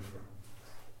 whatever you prefer.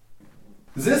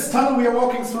 This tunnel we are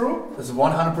walking through is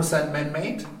 100%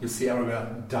 man-made. You see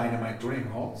everywhere dynamite drilling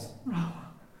holes.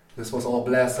 This was all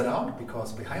blasted out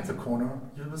because behind the corner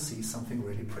you will see something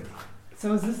really pretty.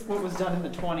 So is this what was done in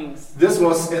the 20s? This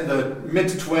was in the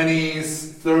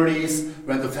mid-20s, 30s,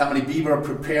 when the family Bieber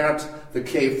prepared the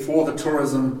cave for the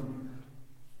tourism.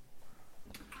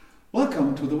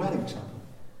 Welcome to the wedding chapel.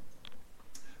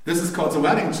 This is called the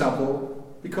wedding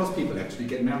chapel because people actually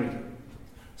get married.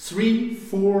 3,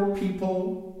 4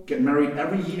 people get married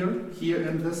every year here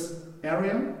in this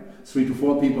area. 3 to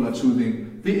 4 people are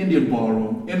choosing the Indian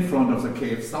ballroom in front of the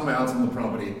cave, somewhere else on the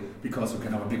property, because you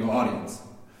can have a bigger audience.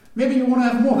 Maybe you want to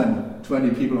have more than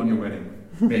 20 people on your wedding.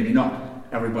 Maybe not.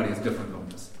 Everybody is different on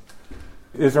this.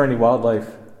 Is there any wildlife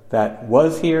that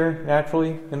was here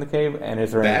naturally in the cave, and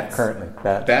is there any currently?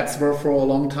 Bats were for a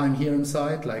long time here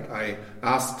inside. Like I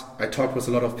talked with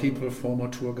a lot of people, former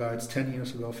tour guides, 10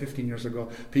 years ago, 15 years ago.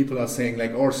 People are saying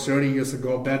 30 years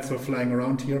ago, bats were flying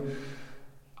around here.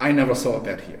 I never saw a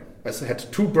bat here. I had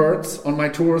 2 birds on my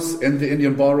tours in the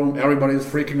Indian ballroom. Everybody is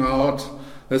freaking out.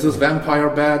 This is vampire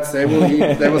bats. They will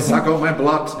eat. They will suck out my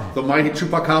blood. The mighty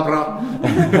chupacabra.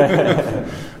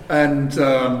 And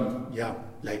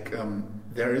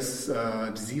there is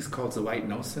a disease called the white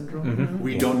nose syndrome.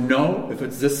 We don't know if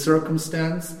it's this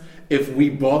circumstance, if we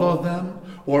bother them,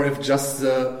 or if just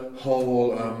the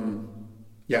whole,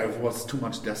 it was too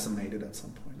much decimated at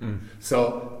some point.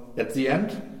 So at the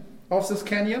end of this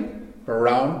canyon,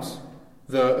 around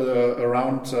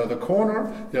the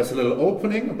corner, there's a little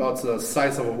opening about the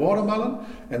size of a watermelon,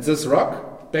 and this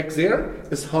rock back there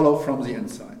is hollow from the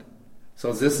inside.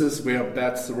 So this is where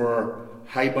bats were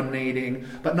hibernating,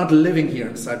 but not living here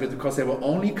inside, because they were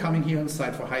only coming here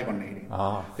inside for hibernating.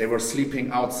 They were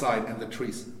sleeping outside in the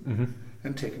trees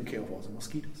and taking care of all the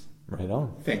mosquitoes. Right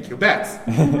on. Thank you, bats.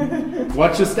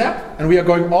 Watch your step, and we are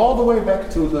going all the way back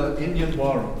to the Indian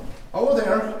Ballroom. Over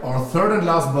there, our third and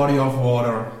last body of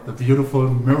water, the beautiful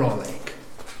Mirror Lake.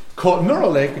 Called Mirror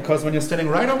Lake because when you're standing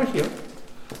right over here,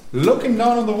 looking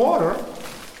down on the water,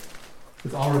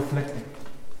 it's all reflecting.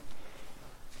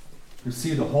 You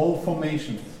see the whole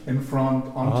formation in front,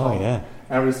 on top.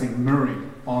 Everything mirroring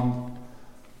on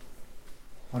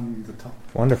the top.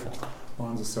 Wonderful.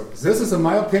 On the surface. This is, in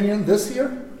my opinion, this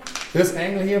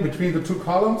angle here between the two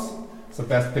columns, it's the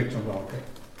best picture of our cave.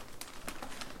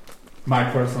 My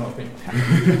personal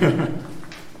opinion.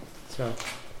 So,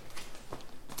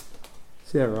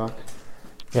 see that rock?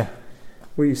 Yeah.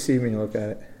 What do you see when you look at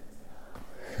it?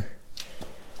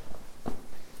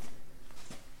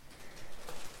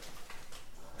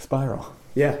 Spiral.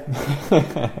 Yeah.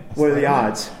 What are the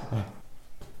odds?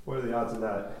 What are the odds of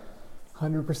that?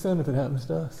 100% if it happens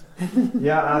to us.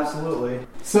 Yeah, absolutely.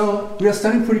 So we are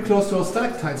standing pretty close to our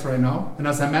stalactites right now, and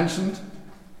as I mentioned,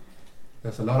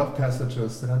 there's a lot of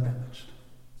passages that are damaged.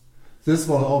 This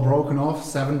was all broken off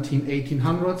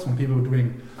 1800s when people were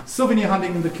doing souvenir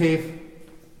hunting in the cave.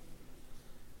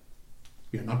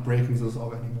 We are not breaking this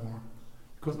off anymore,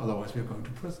 because otherwise we are going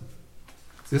to prison.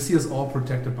 This here is all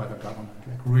protected by the government,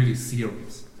 like really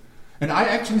serious. And I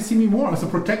actually see me more as a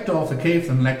protector of the cave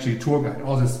than actually a tour guide.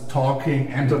 All this talking,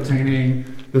 entertaining,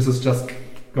 this is just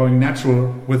going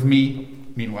natural with me,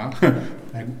 meanwhile. This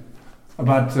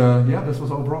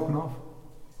was all broken off.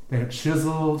 They had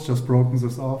chisels, just broken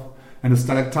this off. And a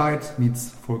stalactite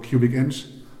needs, for a cubic inch,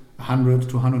 100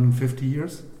 to 150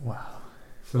 years. Wow.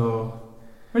 So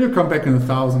when you come back in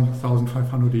 1,000,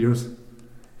 1,500 years,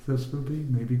 this will be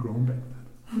maybe grown back then.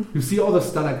 You see all the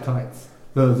stalactites.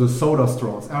 The soda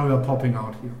straws, everywhere popping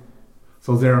out here.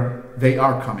 So they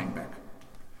are coming back.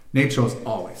 Nature is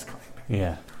always coming back.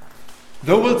 Yeah.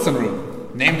 The Wilson Room,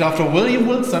 named after William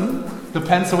Wilson, the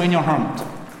Pennsylvania hermit.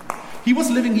 He was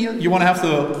living here. You want to have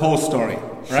the whole story,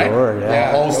 right? Sure, yeah.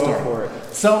 Yeah, whole Go story. for it.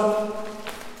 So,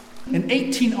 in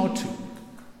 1802,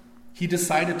 he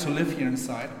decided to live here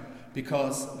inside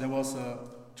because there was a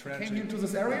tragedy. Came into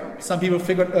this area. Some people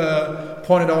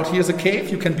pointed out, here's a cave,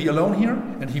 you can be alone here,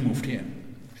 and he moved here.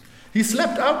 He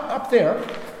slept up there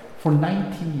for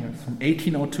 19 years, from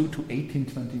 1802 to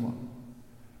 1821.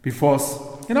 Because,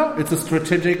 it's a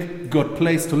strategic, good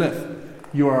place to live.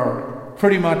 You are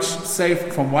pretty much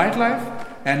safe from wildlife,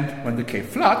 and when the cave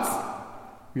floods,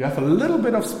 you have a little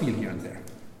bit of speed here and there.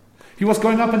 He was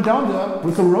going up and down there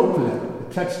with a rope ladder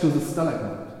attached to the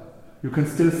stalagmite. You can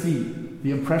still see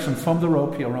the impressions from the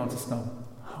rope here around the stone.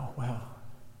 Oh, wow.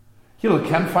 Here are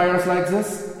campfires like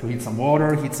this, to heat some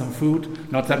water, heat some food,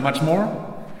 not that much more.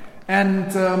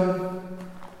 And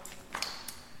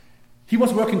he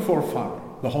was working for a farm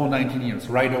the whole 19 years,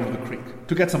 right over the creek,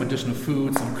 to get some additional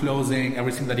food, some clothing,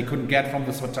 everything that he couldn't get from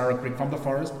the Swatara Creek, from the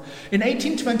forest. In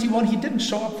 1821, he didn't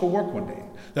show up for work one day.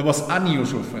 That was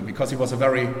unusual for him, because he was a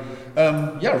very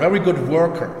good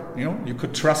worker. You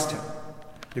could trust him.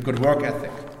 A good work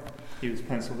ethic. He was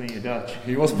Pennsylvania Dutch.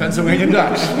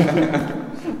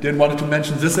 Didn't want to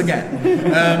mention this again. The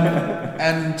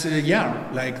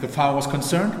farmer was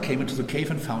concerned, came into the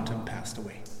cave and found him passed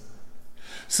away.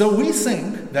 So we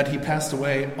think that he passed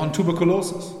away on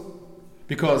tuberculosis.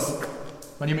 Because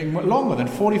when you make longer than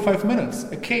 45 minutes,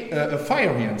 a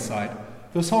fire here inside,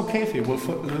 this whole cave here,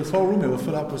 this whole room here will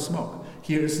fill up with smoke.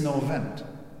 Here is no vent.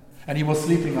 And he was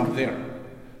sleeping up there.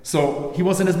 So he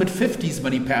was in his mid-50s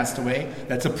when he passed away.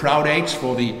 That's a proud age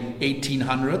for the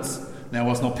 1800s. There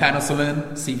was no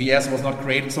penicillin. CVS was not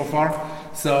created so far.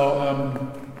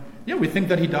 So, we think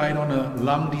that he died on a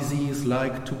lung disease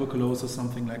like tuberculosis,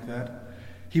 something like that.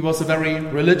 He was a very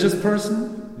religious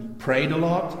person. He prayed a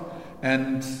lot.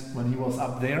 And when he was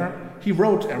up there, he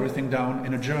wrote everything down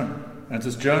in a journal. And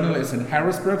this journal is in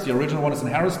Harrisburg. The original one is in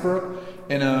Harrisburg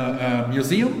in a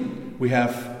museum. We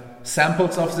have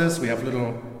samples of this. We have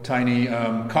little tiny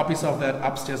copies of that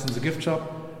upstairs in the gift shop,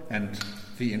 and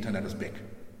the internet is big.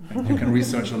 And you can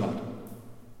research a lot.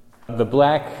 The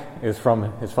black is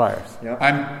from his fires. Yep.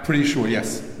 I'm pretty sure,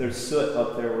 yes. There's soot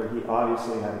up there where he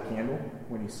obviously had a candle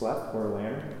when he slept, or a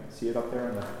lantern. See it up there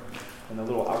in the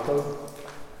little alcove?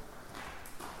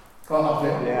 Oh, up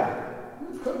there? Yeah.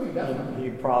 It could be, definitely. He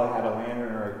probably had a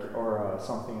lantern or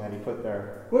something that he put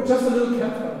there. Well, just a little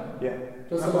campfire. Yeah.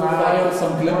 Just a little fire,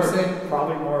 some glimpsing.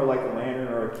 Probably more like a lantern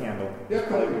or a candle. Yeah,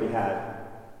 probably what he had.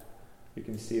 You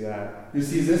can see that. You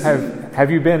see this? Have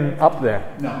you been up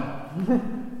there? No.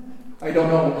 I don't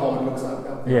know how it looks like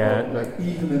up there. Yeah, How, like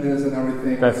even it is and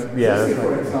everything. That's yeah. This That's here,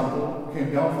 for example,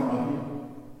 came down from up here.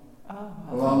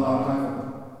 A long time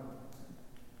ago.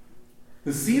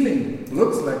 The ceiling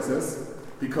looks like this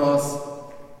because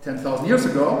 10,000 years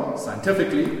ago,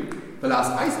 scientifically, the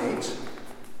last ice age,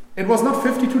 it was not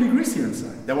 52 degrees here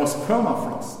inside. There was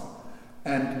permafrost.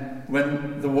 And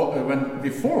when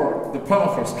before the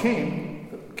permafrost came,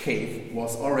 the cave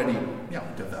was already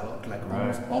developed like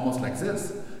almost like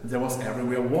this. There was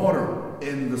everywhere water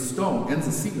in the stone, in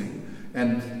the ceiling.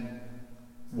 And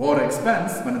water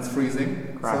expands when it's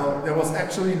freezing. Correct. So there was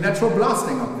actually natural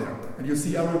blasting up there. And you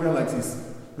see everywhere like these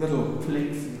little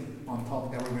plates on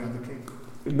top everywhere in the cave.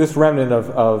 This remnant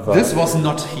of this was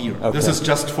not here. Okay. This is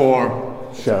just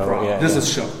for show. Yeah, this is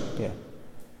show. Yeah.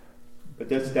 But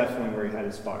that's definitely where he had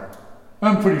his fire.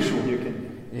 I'm pretty sure. You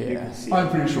can see I'm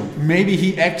pretty sure. Maybe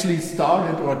he actually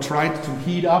started or tried to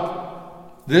heat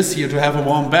up this here to have a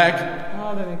warm back.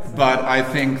 Oh, that makes sense. But I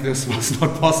think this was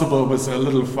not possible with a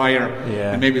little fire.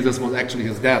 Yeah. And maybe this was actually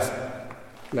his death.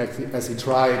 As he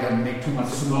tried and make too much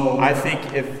smoke. I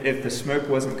think if the smoke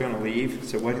wasn't going to leave,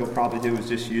 so what he'll probably do is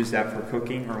just use that for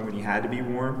cooking or when he had to be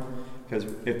warm. Because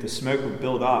if the smoke would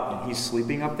build up and he's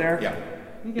sleeping up there,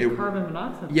 you get carbon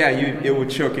monoxide. Yeah, it would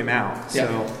choke him out. Yeah.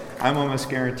 So I'm almost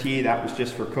guaranteed that was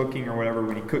just for cooking or whatever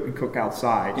when he couldn't cook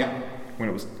outside. Yeah. When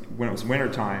it was winter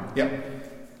time. Yeah.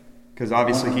 Because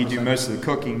obviously he'd do most of the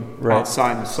cooking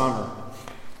outside in the summer.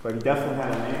 But he definitely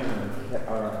had a lantern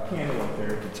or a candle up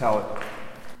there to tell it.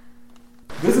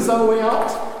 This is our way out.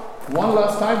 One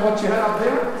last time, what you had up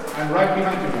there, I'm right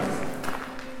behind you guys.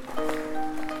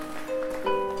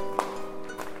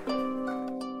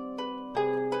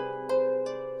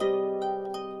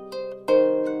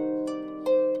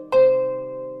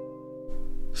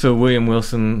 So William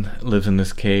Wilson lives in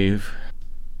this cave.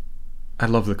 I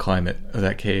love the climate of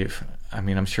that cave. I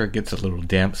mean, I'm sure it gets a little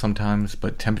damp sometimes,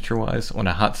 but temperature-wise, on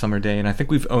a hot summer day, and I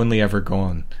think we've only ever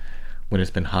gone when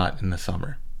it's been hot in the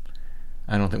summer.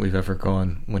 I don't think we've ever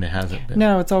gone when it hasn't been.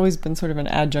 No, it's always been sort of an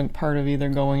adjunct part of either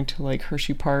going to like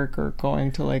Hershey Park or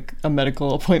going to like a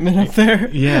medical appointment up there.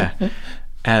 Yeah.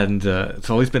 And it's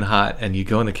always been hot, and you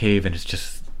go in the cave and it's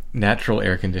just natural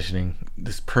air conditioning,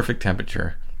 this perfect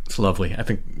temperature. It's lovely. I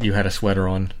think you had a sweater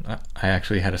on. I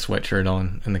actually had a sweatshirt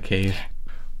on in the cave.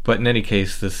 But in any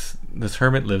case, this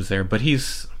hermit lives there, but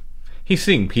he's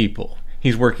seeing people.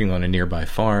 He's working on a nearby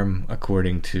farm,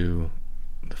 according to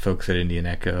the folks at Indian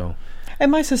Echo.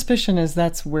 And my suspicion is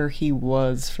that's where he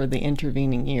was for the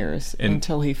intervening years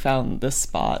until he found this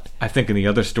spot. I think in the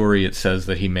other story it says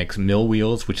that he makes mill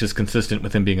wheels, which is consistent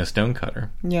with him being a stonecutter.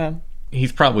 Yeah.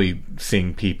 He's probably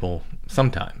seeing people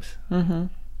sometimes. Mm-hmm.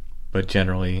 But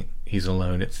generally, he's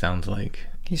alone, it sounds like.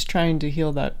 He's trying to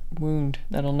heal that wound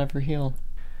that'll never heal.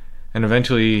 And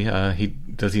eventually,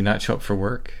 does he not show up for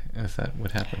work? Is that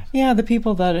what happens? Yeah, the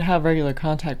people that have regular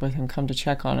contact with him come to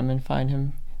check on him and find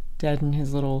him dead in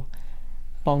his little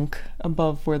bunk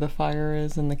above where the fire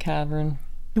is in the cavern.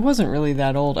 He wasn't really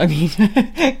that old. I mean,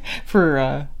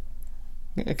 for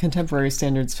contemporary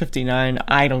standards, 59,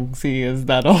 I don't see as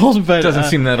that old. But doesn't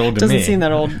seem that old to me. Doesn't seem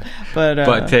that old.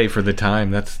 But hey, for the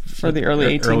time, that's for the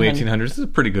early 1800s. This is a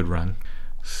pretty good run.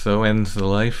 So ends the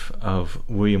life of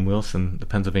William Wilson, the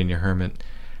Pennsylvania hermit,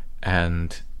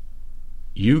 and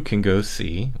you can go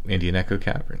see Indian Echo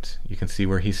Caverns. You can see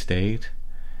where he stayed.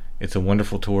 It's a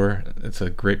wonderful tour. It's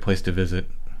a great place to visit.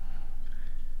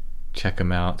 Check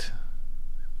him out.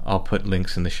 I'll put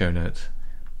links in the show notes.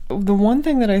 The one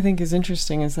thing that I think is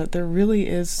interesting is that there really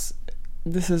is,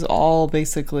 this is all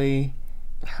basically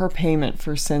her payment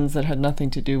for sins that had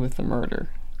nothing to do with the murder.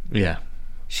 Yeah.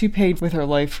 She paid with her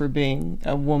life for being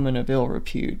a woman of ill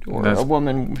repute, or a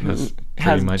woman who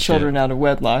has children out of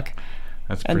wedlock.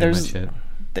 That's pretty much it.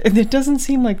 It doesn't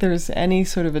seem like there's any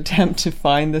sort of attempt to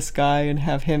find this guy and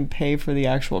have him pay for the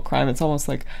actual crime. It's almost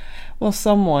like, well,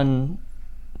 someone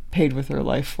paid with their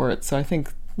life for it, so I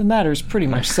think the matter's pretty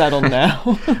much settled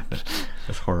now.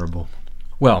 That's horrible.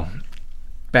 Well,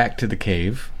 back to the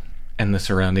cave and the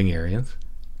surrounding areas.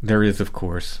 There is, of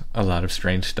course, a lot of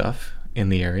strange stuff in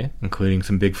the area, including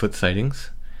some Bigfoot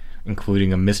sightings,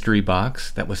 including a mystery box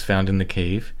that was found in the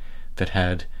cave that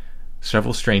had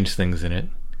several strange things in it,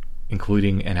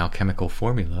 including an alchemical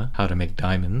formula, how to make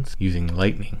diamonds using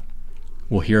lightning.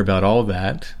 We'll hear about all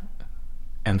that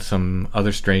and some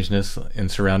other strangeness in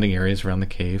surrounding areas around the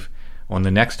cave on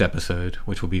the next episode,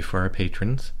 which will be for our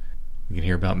patrons. You can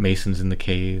hear about Masons in the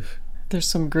cave. There's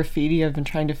some graffiti I've been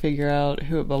trying to figure out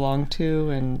who it belonged to,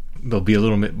 and there'll be a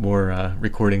little bit more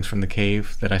recordings from the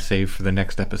cave that I saved for the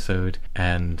next episode,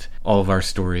 and all of our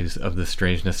stories of the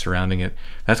strangeness surrounding it.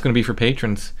 That's going to be for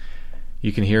patrons.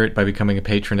 You can hear it by becoming a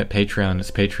patron at Patreon.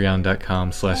 It's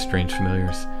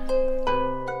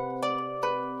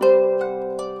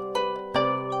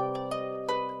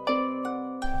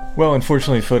patreon.com/strangefamiliars. Well,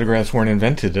 unfortunately, photographs weren't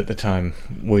invented at the time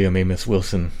William Amos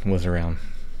Wilson was around.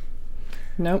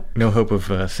 Nope. No hope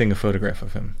of seeing a photograph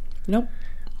of him. Nope.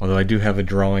 Although I do have a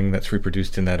drawing that's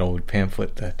reproduced in that old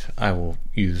pamphlet that I will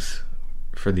use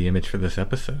for the image for this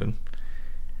episode.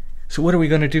 So what are we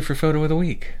going to do for Photo of the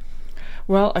Week?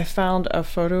 Well, I found a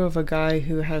photo of a guy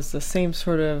who has the same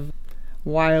sort of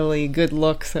wily good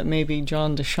looks that maybe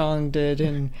John Deschamps did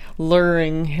in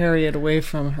luring Harriet away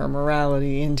from her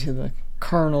morality into the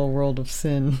carnal world of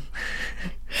sin.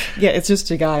 Yeah, it's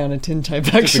just a guy on a tintype,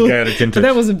 actually. Just a guy on a tintype. But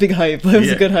that was a big hype. That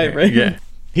was a good hype, right? Yeah.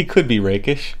 He could be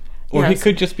rakish. Or he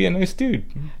could just be a nice dude.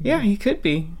 Yeah, he could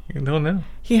be. You don't know.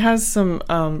 He has some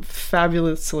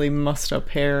fabulously mussed up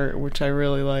hair, which I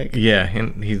really like. Yeah,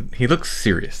 and he looks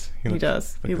serious. He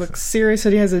does. He looks serious,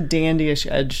 and he has a dandyish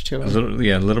edge to him.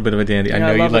 A little bit of a dandy. I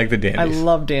know you like the dandies. I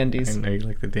love dandies. I know you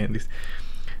like the dandies.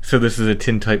 So this is a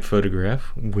tintype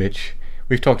photograph, which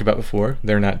we've talked about before.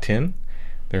 They're not tin.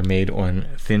 They're made on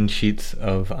thin sheets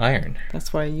of iron.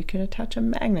 That's why you can attach a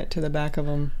magnet to the back of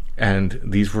them. And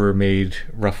these were made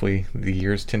roughly the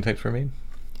years tintypes were made?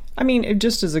 I mean, it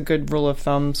just is a good rule of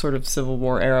thumb, sort of Civil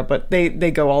War era, but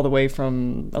they go all the way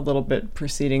from a little bit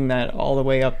preceding that all the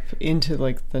way up into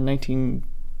like the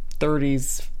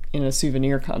 1930s in a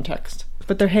souvenir context.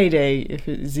 But their heyday, if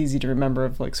it is easy to remember,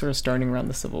 of like sort of starting around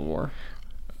the Civil War.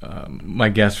 My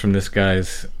guess from this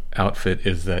guy's outfit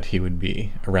is that he would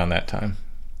be around that time.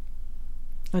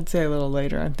 I'd say a little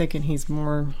later. I'm thinking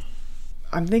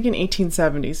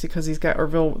 1870s because he's got a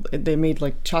real, they made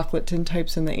like chocolate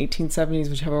tintypes in the 1870s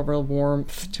which have a real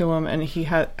warmth to them, and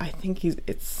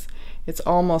it's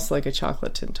almost like a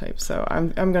chocolate tintype, so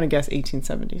I'm going to guess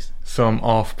 1870s. So I'm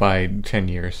off by 10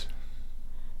 years.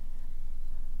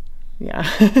 Yeah,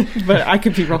 but I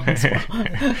could be wrong as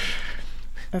well.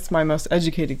 That's my most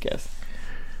educated guess.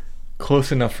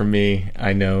 Close enough for me,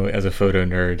 I know, as a photo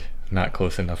nerd. Not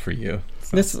close enough for you.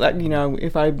 So. This,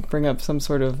 if I bring up some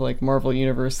sort of like Marvel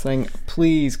Universe thing,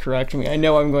 please correct me. I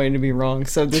know I'm going to be wrong.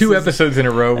 So this Two episodes in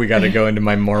a row, we got to go into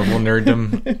my Marvel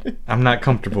nerddom. I'm not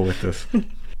comfortable with this.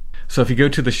 So if you go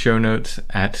to the show notes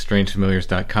at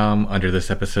strangefamiliars.com, under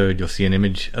this episode, you'll see an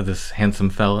image of this handsome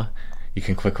fella. You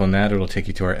can click on that. It'll take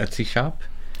you to our Etsy shop.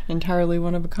 Entirely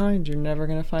one of a kind. You're never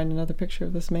going to find another picture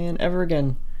of this man ever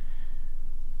again.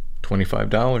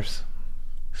 $25.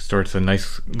 Starts a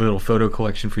nice little photo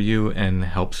collection for you and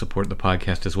helps support the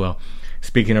podcast as well.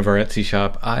 Speaking of our Etsy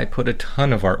shop, I put a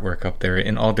ton of artwork up there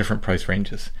in all different price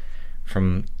ranges,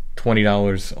 from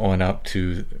 $20 on up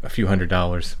to a few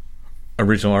 $100s.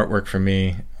 Original artwork for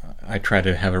me, I try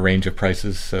to have a range of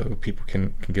prices so people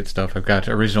can get stuff. I've got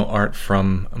original art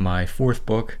from my 4th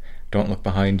book, Don't Look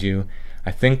Behind You.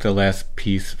 I think the last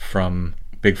piece from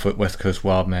Bigfoot West Coast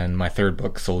Wildman, my 3rd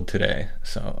book, sold today.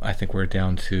 So I think we're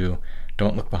down to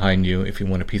Don't Look Behind You if you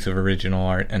want a piece of original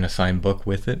art and a signed book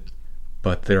with it.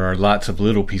 But there are lots of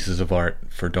little pieces of art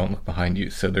for Don't Look Behind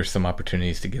You, so there's some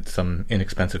opportunities to get some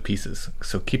inexpensive pieces.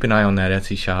 So keep an eye on that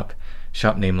Etsy shop.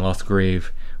 Shop name Lost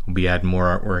Grave. We'll be adding more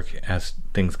artwork as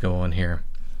things go on here.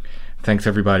 Thanks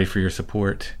everybody for your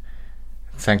support.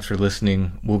 Thanks for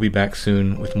listening. We'll be back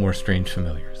soon with more Strange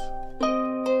Familiars.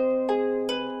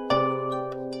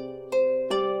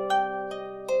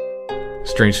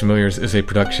 Strange Familiars is a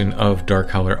production of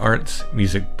Dark Holler Arts,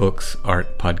 music, books,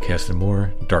 art, podcasts, and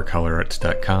more.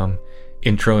 darkhollerarts.com.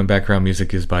 Intro and background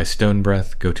music is by Stone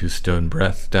Breath. Go to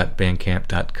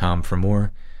stonebreath.bandcamp.com for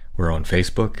more. We're on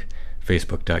Facebook,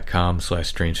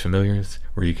 facebook.com/strangefamiliars,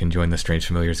 where you can join the Strange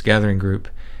Familiars gathering group,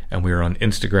 and we're on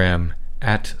Instagram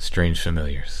at Strange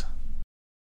Familiars.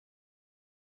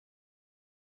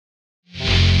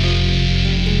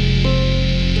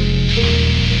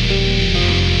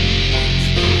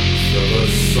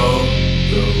 Saw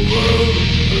the world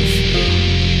was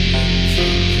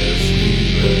as we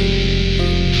read.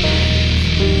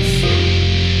 So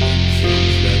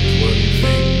change that one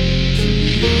thing to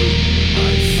you. I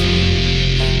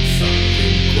see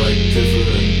something quite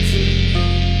different to me.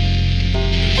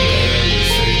 They're the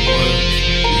same words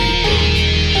we both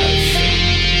have said.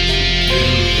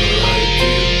 Give her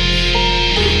ideal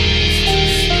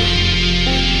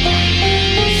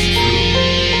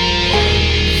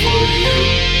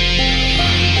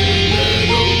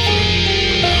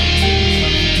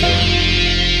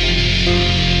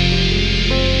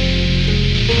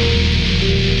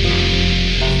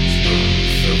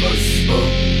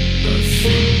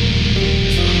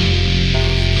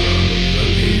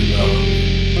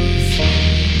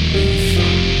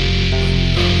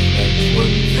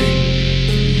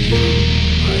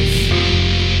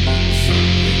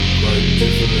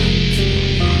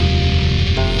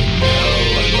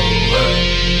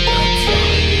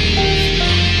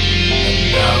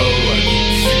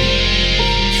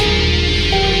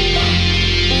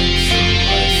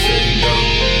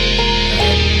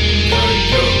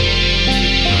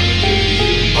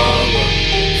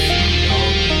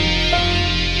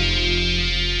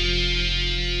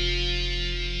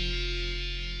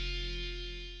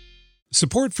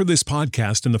Support for this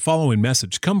podcast and the following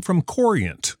message come from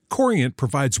Corient. Corient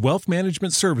provides wealth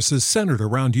management services centered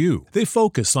around you. They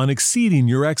focus on exceeding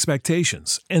your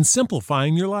expectations and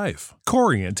simplifying your life.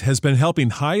 Corient has been helping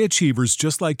high achievers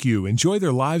just like you enjoy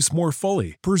their lives more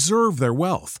fully, preserve their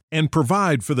wealth, and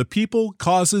provide for the people,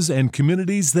 causes, and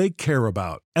communities they care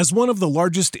about. As one of the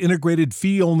largest integrated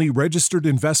fee-only registered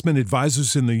investment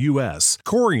advisors in the U.S.,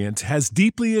 Corient has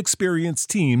deeply experienced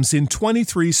teams in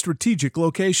 23 strategic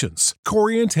locations.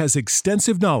 Corient has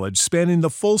extensive knowledge spanning the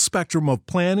full spectrum of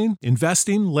planning,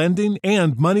 investing, lending,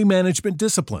 and money management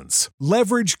disciplines.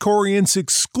 Leverage Corient's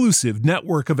exclusive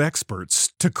network of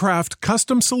experts to craft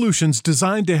custom solutions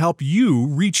designed to help you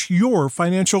reach your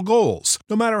financial goals,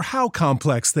 no matter how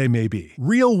complex they may be.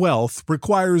 Real wealth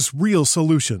requires real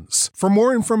solutions. For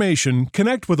more information,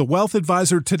 connect with a wealth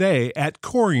advisor today at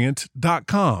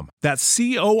Corient.com. That's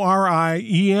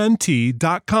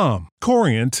Corient.com.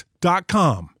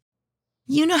 Corient.com.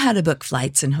 You know how to book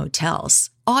flights and hotels.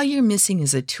 All you're missing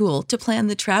is a tool to plan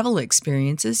the travel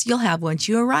experiences you'll have once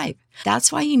you arrive.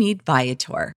 That's why you need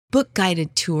Viator. Book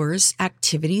guided tours,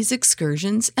 activities,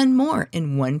 excursions, and more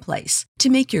in one place to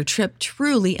make your trip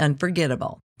truly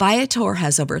unforgettable. Viator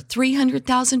has over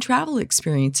 300,000 travel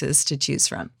experiences to choose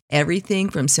from. Everything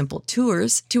from simple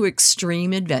tours to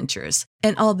extreme adventures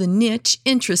and all the niche,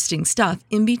 interesting stuff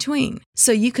in between.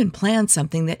 So you can plan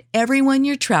something that everyone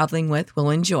you're traveling with will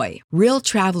enjoy. Real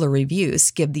traveler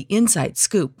reviews give the inside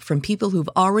scoop from people who've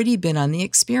already been on the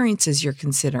experiences you're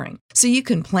considering. So you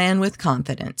can plan with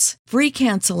confidence. Free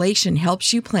cancellation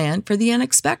helps you plan for the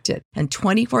unexpected. And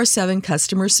 24/7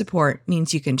 customer support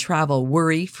means you can travel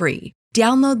worry-free.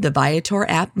 Download the Viator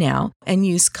app now and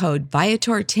use code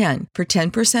Viator10 for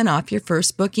 10% off your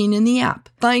first booking in the app.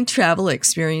 Find travel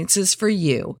experiences for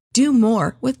you. Do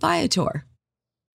more with Viator.